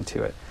listen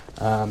to it.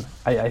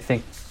 I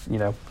think,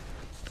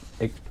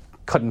 it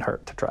couldn't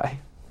hurt to try.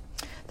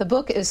 The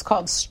book is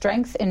called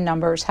Strength in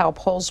Numbers, How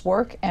Polls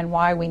Work and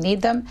Why We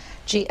Need Them.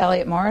 G.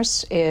 Elliott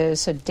Morris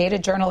is a data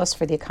journalist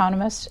for The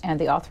Economist and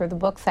the author of the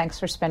book. Thanks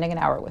for spending an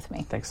hour with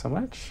me. Thanks so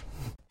much.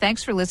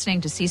 Thanks for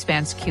listening to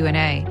C-SPAN's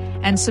Q&A,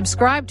 and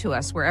subscribe to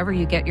us wherever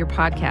you get your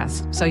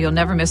podcasts so you'll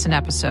never miss an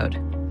episode.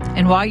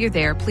 And while you're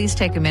there, please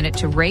take a minute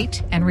to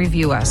rate and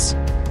review us.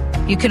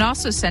 You can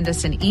also send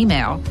us an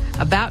email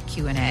about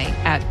Q&A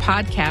at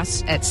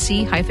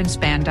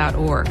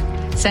podcasts@c-span.org.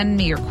 Send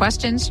me your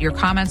questions, your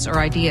comments, or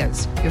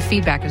ideas. Your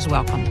feedback is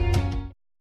welcome.